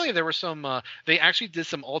 Apparently, there were they actually did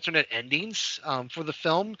some alternate endings for the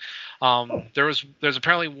film. There's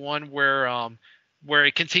apparently one where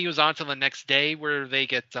it continues on to the next day, where they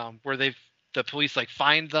get the police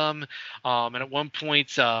find them, and at one point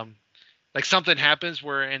something happens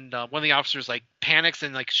where one of the officers panics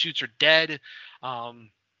and shoots her dead.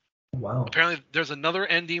 Wow. Apparently, there's another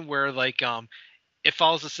ending where it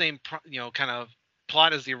follows the same kind of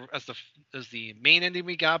plot as the main ending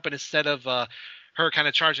we got, but instead of her kind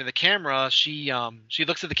of charging the camera, she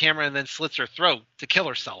looks at the camera and then slits her throat to kill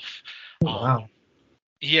herself. Wow.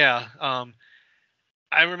 Yeah.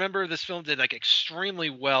 I remember this film did extremely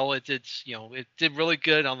well. It did it did really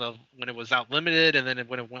good when it was out limited, and then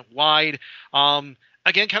when it went wide.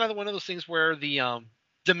 Again, kind of one of those things where the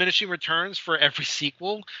diminishing returns for every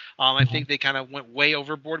sequel. I think they kind of went way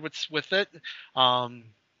overboard with it. I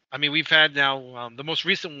mean, we've had now the most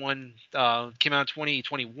recent one came out in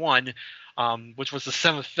 2021, which was the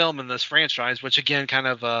 7th film in this franchise, which again kind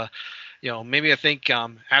of maybe I think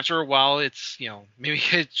after a while it's maybe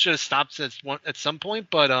it should have stopped at some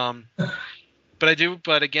point, but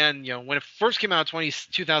again when it first came out in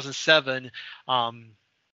 2007,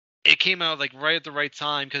 it came out right at the right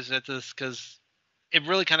time because it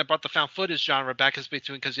really kind of brought the found footage genre back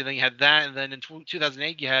because then you had that, and then in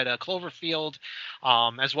 2008 you had Cloverfield,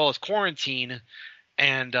 as well as Quarantine,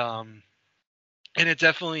 and it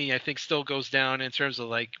definitely I think still goes down in terms of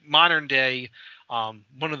modern day,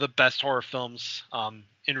 one of the best horror films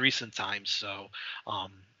in recent times. So I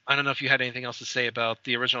don't know if you had anything else to say about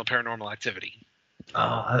the original Paranormal Activity.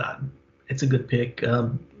 It's a good pick.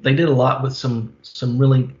 They did a lot with some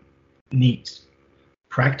really neat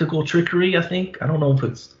practical trickery, I think. I don't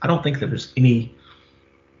think that there's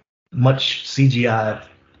much CGI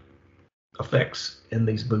effects in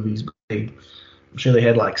these movies, but I'm sure they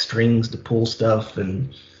had strings to pull stuff,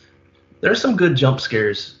 and there's some good jump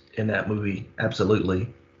scares in that movie,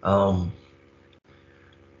 absolutely. And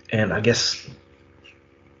I guess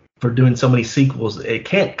for doing so many sequels, it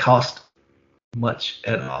can't cost much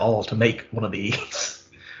at all to make one of these.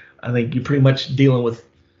 I think you're pretty much dealing with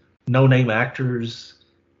no-name actors,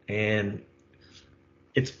 and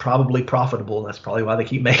it's probably profitable. That's probably why they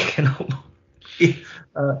keep making them.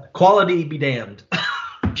 Quality be damned.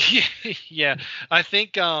 Yeah, I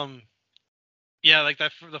think Yeah, like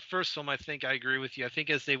that for the first film, I think I agree with you. I think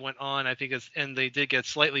as they went on, and they did get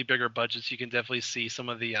slightly bigger budgets, you can definitely see some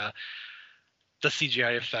of the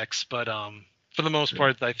CGI effects. But for the most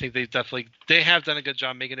part, I think they have done a good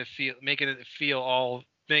job making it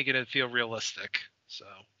feel realistic. So,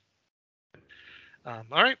 all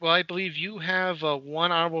right. Well, I believe you have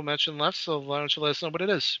one honorable mention left, so why don't you let us know what it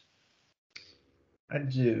is? I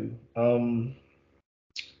do.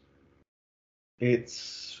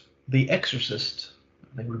 It's The Exorcist.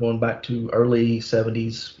 I think we're going back to early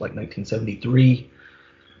 70s, like 1973.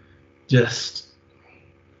 Just,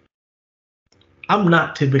 I'm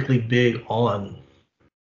not typically big on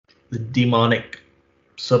the demonic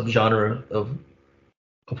subgenre of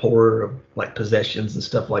horror, of like possessions and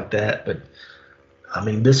stuff like that. But I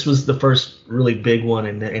mean, this was the first really big one,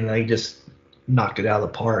 and they just knocked it out of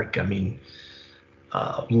the park. I mean,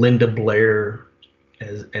 Linda Blair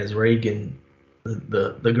as Reagan,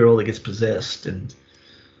 the girl that gets possessed, and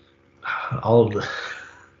all of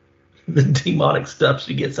the demonic stuff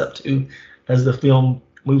she gets up to as the film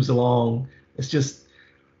moves along. It's just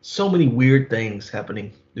so many weird things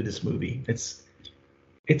happening to this movie. It's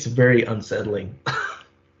very unsettling.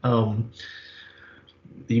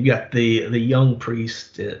 You've got the young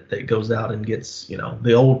priest that goes out and gets,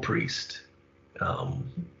 the old priest,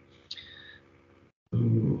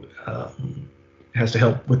 who has to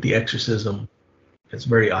help with the exorcism. It's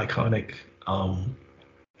very iconic. And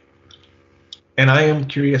I am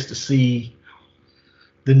curious to see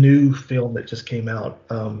the new film that just came out.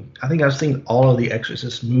 I think I've seen all of the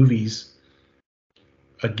Exorcist movies.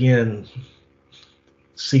 Again,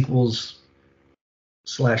 sequels /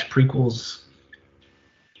 prequels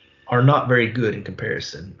are not very good in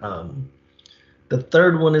comparison. The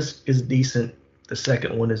third one is decent. The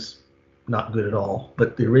second one is not good at all.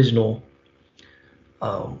 But the original,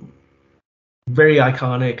 very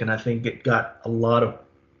iconic, and I think it got a lot of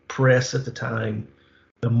press at the time.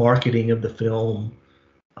 The marketing of the film,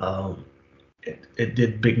 it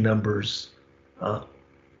did big numbers, and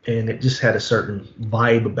it just had a certain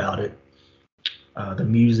vibe about it. The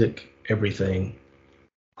music, everything.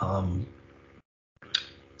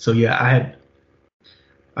 So yeah,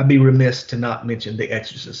 I'd be remiss to not mention The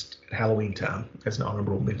Exorcist at Halloween time as an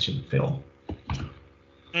honorable mention film.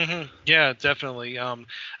 Mm-hmm. Yeah, definitely.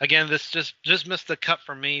 Again, this just missed the cut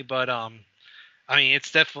for me, but I mean,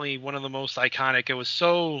 it's definitely one of the most iconic. It was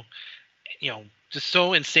so, just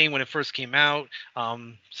so insane when it first came out.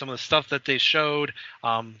 Some of the stuff that they showed.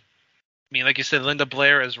 I mean, like you said, Linda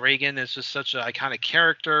Blair as Reagan is just such an iconic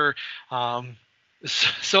character.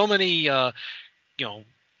 So many,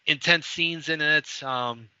 intense scenes in it.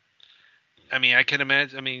 I mean, I can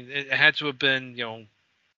imagine. I mean, it had to have been,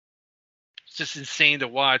 it's just insane to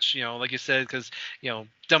watch. Like you said, because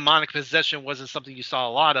demonic possession wasn't something you saw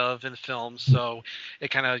a lot of in the film, so it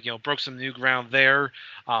kind of broke some new ground there.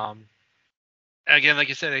 Again, like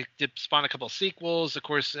you said, it did spawn a couple of sequels, of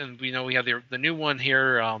course, and we have the new one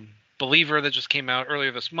here, Believer, that just came out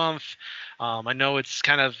earlier this month. I know it's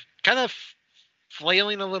kind of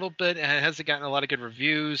flailing a little bit, and it hasn't gotten a lot of good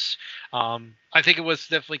reviews. I think it was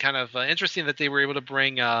definitely kind of interesting that they were able to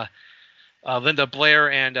bring Linda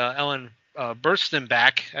Blair and Ellen Burstyn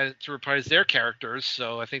back to reprise their characters.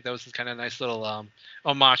 So I think that was kind of a nice little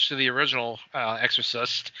homage to the original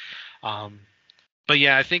Exorcist. But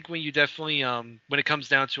yeah, I think when you definitely when it comes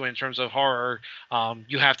down to it in terms of horror,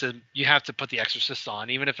 you have to put The Exorcist on,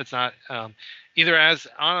 even if it's not either as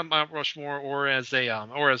on Mount Rushmore or as an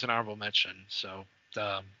honorable mention. So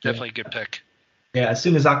definitely a good pick. Yeah, as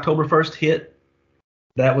soon as October 1st hit,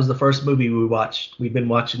 that was the first movie we watched. We've been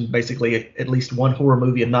watching basically at least one horror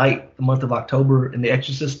movie a night the month of October, and The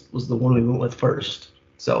Exorcist was the one we went with first.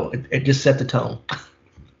 So it just set the tone.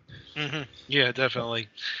 Mm-hmm. Yeah, definitely.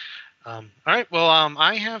 All right. Well,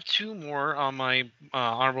 I have two more on my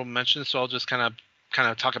honorable mentions, so I'll just kind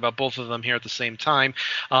of talk about both of them here at the same time.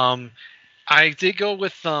 I did go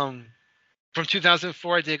with from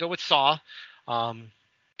 2004. I did go with Saw.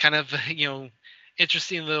 Kind of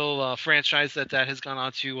interesting little franchise that has gone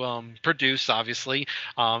on to produce. Obviously,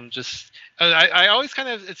 I always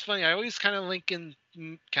it's funny. I always kind of link in.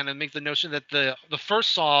 Kind of make the notion that the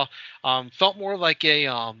first Saw felt more like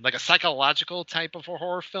a psychological type of a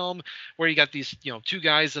horror film, where you got these two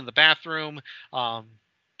guys in the bathroom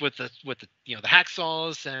with the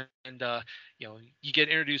hacksaws, and you get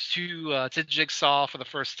introduced to Jigsaw for the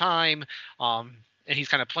first time, and he's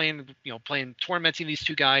kind of playing tormenting these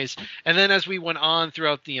two guys, and then as we went on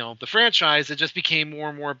throughout the franchise, it just became more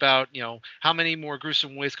and more about how many more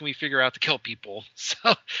gruesome ways can we figure out to kill people.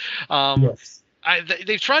 So Yes.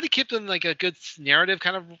 they've tried to keep them like a good narrative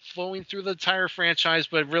kind of flowing through the entire franchise,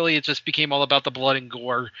 but really it just became all about the blood and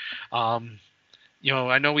gore. I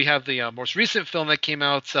know we have the most recent film that came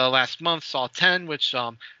out last month, Saw 10, which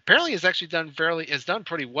apparently has actually done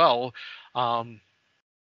pretty well.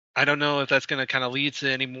 I don't know if that's going to kind of lead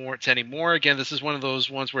to any more. Again, this is one of those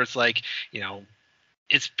ones where it's like,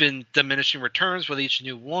 it's been diminishing returns with each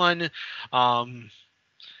new one.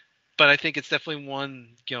 But I think it's definitely one,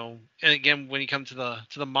 and again, when you come to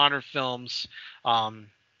the modern films, it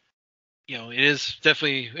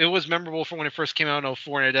was memorable for when it first came out in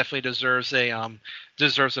 2004, and it definitely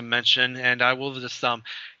deserves a mention. And I will just kind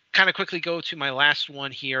of quickly go to my last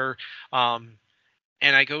one here. And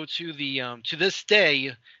I go to to this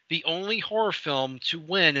day, the only horror film to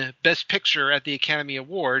win Best Picture at the Academy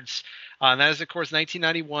Awards. And that is, of course,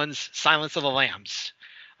 1991's Silence of the Lambs.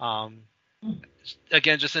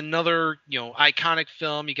 Again, just another, iconic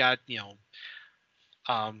film. You got,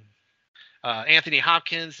 Anthony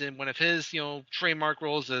Hopkins in one of his, trademark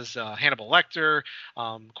roles as Hannibal Lecter.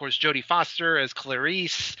 Of course, Jodie Foster as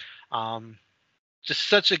Clarice. Just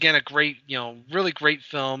such, again, a great, really great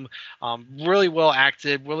film. Really well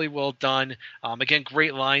acted, really well done. Again,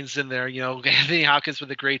 great lines in there. Anthony Hopkins with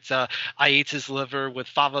a great I ate his liver with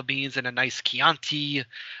fava beans and a nice Chianti.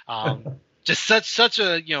 Just such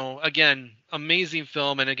a, again, amazing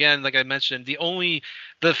film. And again, like I mentioned, the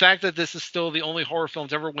fact that this is still the only horror film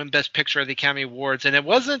to ever win Best Picture at the Academy Awards. And it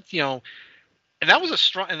wasn't, and that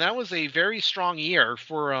was a very strong year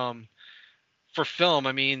for film.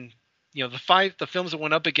 I mean, the films that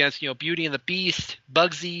went up against, Beauty and the Beast,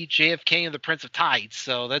 Bugsy, JFK, and The Prince of Tides.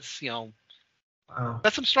 So that's, Wow.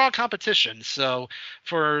 That's some strong competition. So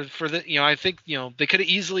for the, I think, they could have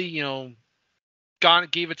easily,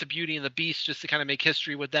 gave it to Beauty and the Beast just to kind of make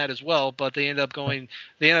history with that as well, but they ended up going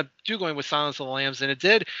with Silence of the Lambs, and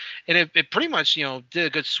it pretty much, did a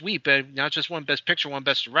good sweep. It not just won Best Picture, won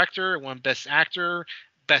Best Director, won Best Actor,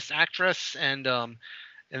 Best Actress, and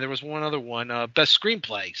there was one other one, Best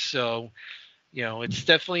Screenplay. So, it's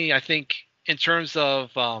definitely, I think, in terms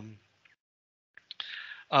of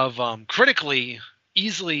critically,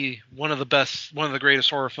 easily one of the greatest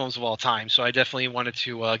horror films of all time. So I definitely wanted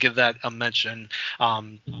to give that a mention.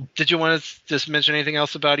 Did you want to just mention anything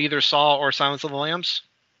else about either Saw or Silence of the Lambs?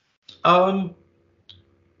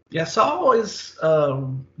 Yeah, Saw is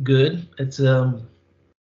good. It's you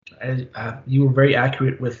were very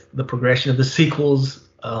accurate with the progression of the sequels.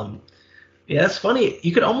 Yeah, it's funny.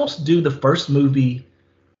 You could almost do the first movie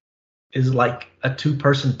is like a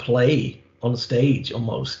 2-person play on the stage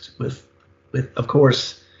almost with of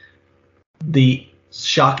course the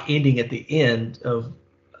shock ending at the end of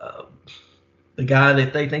the guy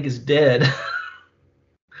that they think is dead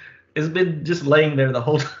has been just laying there the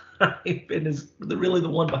whole time and is really the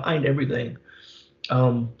one behind everything.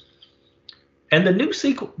 And the new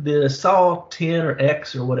sequel, the Saw 10 or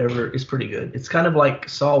X or whatever, is pretty good. It's kind of like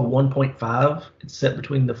Saw 1.5. It's set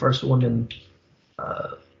between the first one and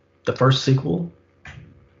the first sequel.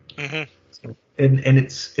 Mm-hmm. And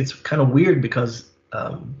it's kind of weird because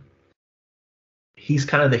he's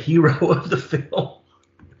kind of the hero of the film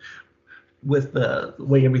with the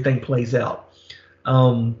way everything plays out.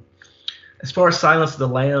 As far as Silence of the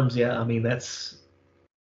Lambs, yeah, I mean, that's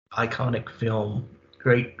iconic film.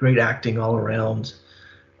 Great acting all around.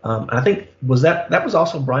 And I think that was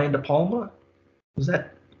also Brian De Palma. Did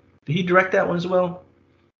he direct that one as well?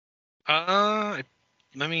 Let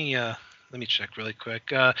me check really quick.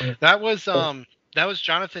 That was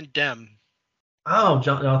Jonathan Demme. Oh,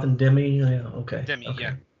 Jonathan Demme. Yeah, okay. Demme,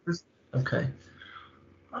 okay. Yeah. Okay.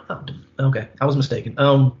 Okay, I was mistaken.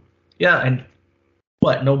 Yeah, and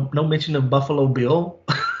what? No mention of Buffalo Bill.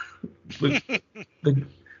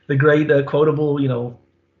 the great quotable,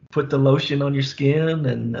 put the lotion on your skin,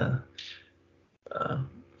 and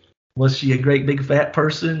was she a great big fat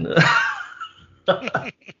person?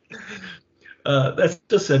 That's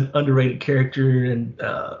just an underrated character, and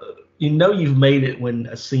you've made it when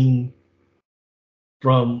a scene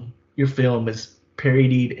from your film is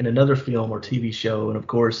parodied in another film or TV show, and of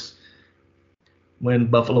course, when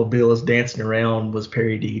Buffalo Bill is dancing around was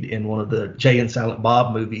parodied in one of the Jay and Silent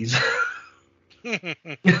Bob movies.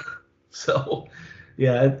 So,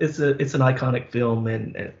 yeah, it's an iconic film,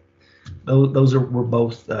 and those were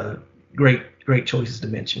both great choices to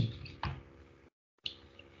mention.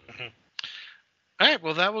 All right,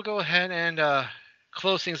 well, that will go ahead and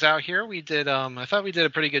close things out here. We did, I thought we did a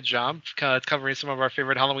pretty good job covering some of our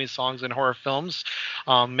favorite Halloween songs and horror films.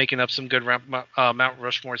 making up some good Mount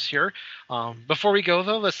Rushmores here. Before we go,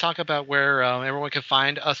 though, let's talk about where everyone can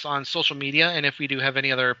find us on social media, and if we do have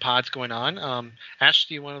any other pods going on. Ash,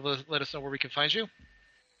 do you want to let us know where we can find you?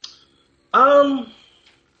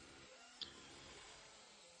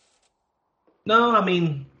 No, I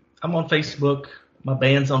mean, I'm on Facebook. My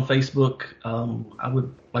band's on Facebook. I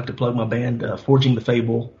would like to plug my band, Forging the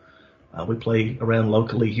Fable. We play around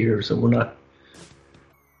locally here, so we're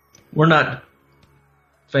not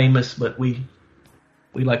famous, but we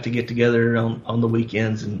like to get together on the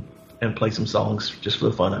weekends and play some songs just for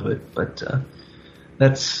the fun of it. But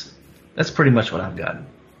that's pretty much what I've got.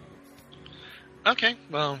 Okay,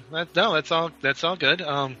 well, that's all good.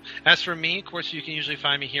 As for me, of course, you can usually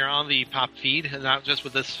find me here on the Pop feed, not just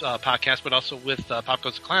with this podcast, but also with Pop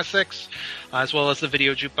Goes Classics, as well as the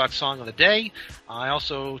Video Jukebox Song of the Day. I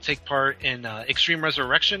also take part in Extreme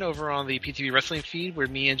Resurrection over on the PTV Wrestling feed, where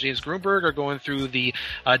me and James Grunberg are going through the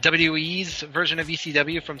WWE's version of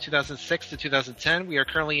ECW from 2006 to 2010. We are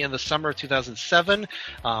currently in the summer of 2007,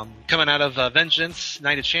 coming out of Vengeance,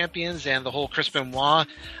 Night of Champions, and the whole Chris Benoit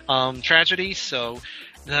tragedy. So,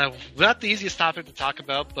 not the easiest topic to talk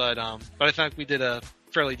about, but I think we did a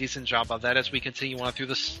fairly decent job of that as we continue on through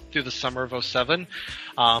the summer of 07.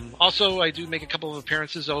 Also, I do make a couple of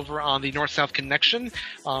appearances over on the North-South Connection,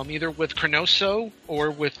 either with Cronoso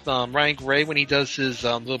or with Ryan Gray when he does his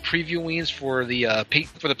little previewings for the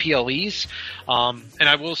PLEs. And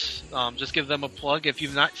I will just give them a plug. If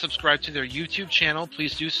you've not subscribed to their YouTube channel,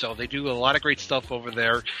 please do so. They do a lot of great stuff over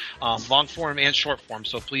there, long form and short form.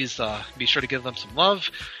 So please be sure to give them some love.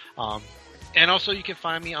 And also, you can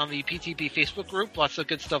find me on the PTP Facebook group. Lots of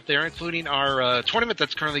good stuff there, including our tournament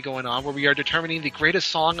that's currently going on, where we are determining the greatest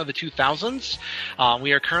song of the 2000s.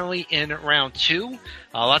 We are currently in round 2.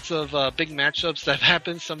 Lots of big matchups that have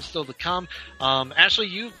happened, some still to come. Ashley,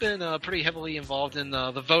 you've been pretty heavily involved in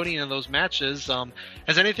the voting in those matches.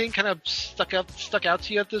 Has anything kind of stuck out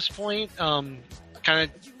to you at this point? Kind of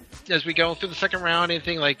as we go through the second round,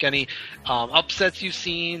 anything like any upsets you've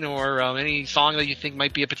seen, or any song that you think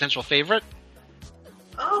might be a potential favorite?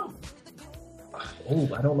 I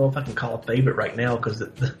don't know if I can call a favorite right now because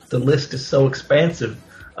the list is so expansive.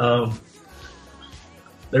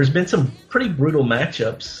 There's been some pretty brutal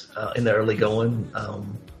matchups in the early going.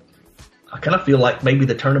 I kind of feel like maybe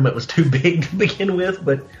the tournament was too big to begin with,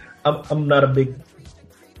 but I'm not a big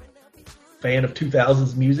fan of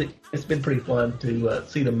 2000s music. It's been pretty fun to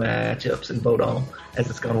see the matchups and vote on as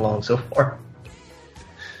it's gone along so far.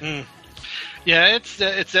 Yeah, it's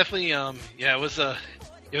definitely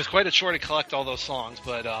it was quite a chore to collect all those songs,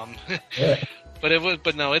 but yeah.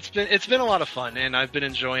 It's been a lot of fun, and I've been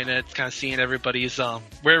enjoying it, kind of seeing everybody's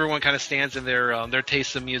where everyone kind of stands in their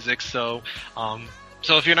taste of music. So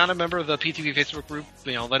if you're not a member of the PTV Facebook group,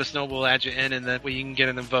 let us know. We'll add you in, and that way you can get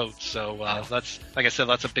in and vote. So that's, like I said,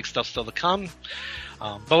 lots of big stuff still to come.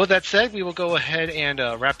 But with that said, we will go ahead and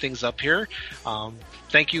wrap things up here.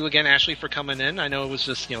 Thank you again, Ashley, for coming in. I know it was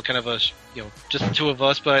just kind of just the two of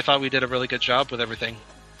us, but I thought we did a really good job with everything.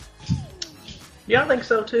 Yeah, I think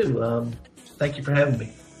so too. Thank you for having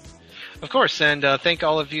me. Of course, and thank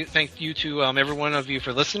you to every one of you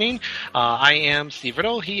for listening. I am Steve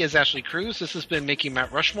Riddle. He is Ashley Cruse. This has been Making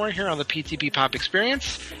Mount Rushmore here on the PTP Pop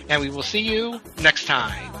Experience, and we will see you next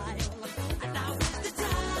time.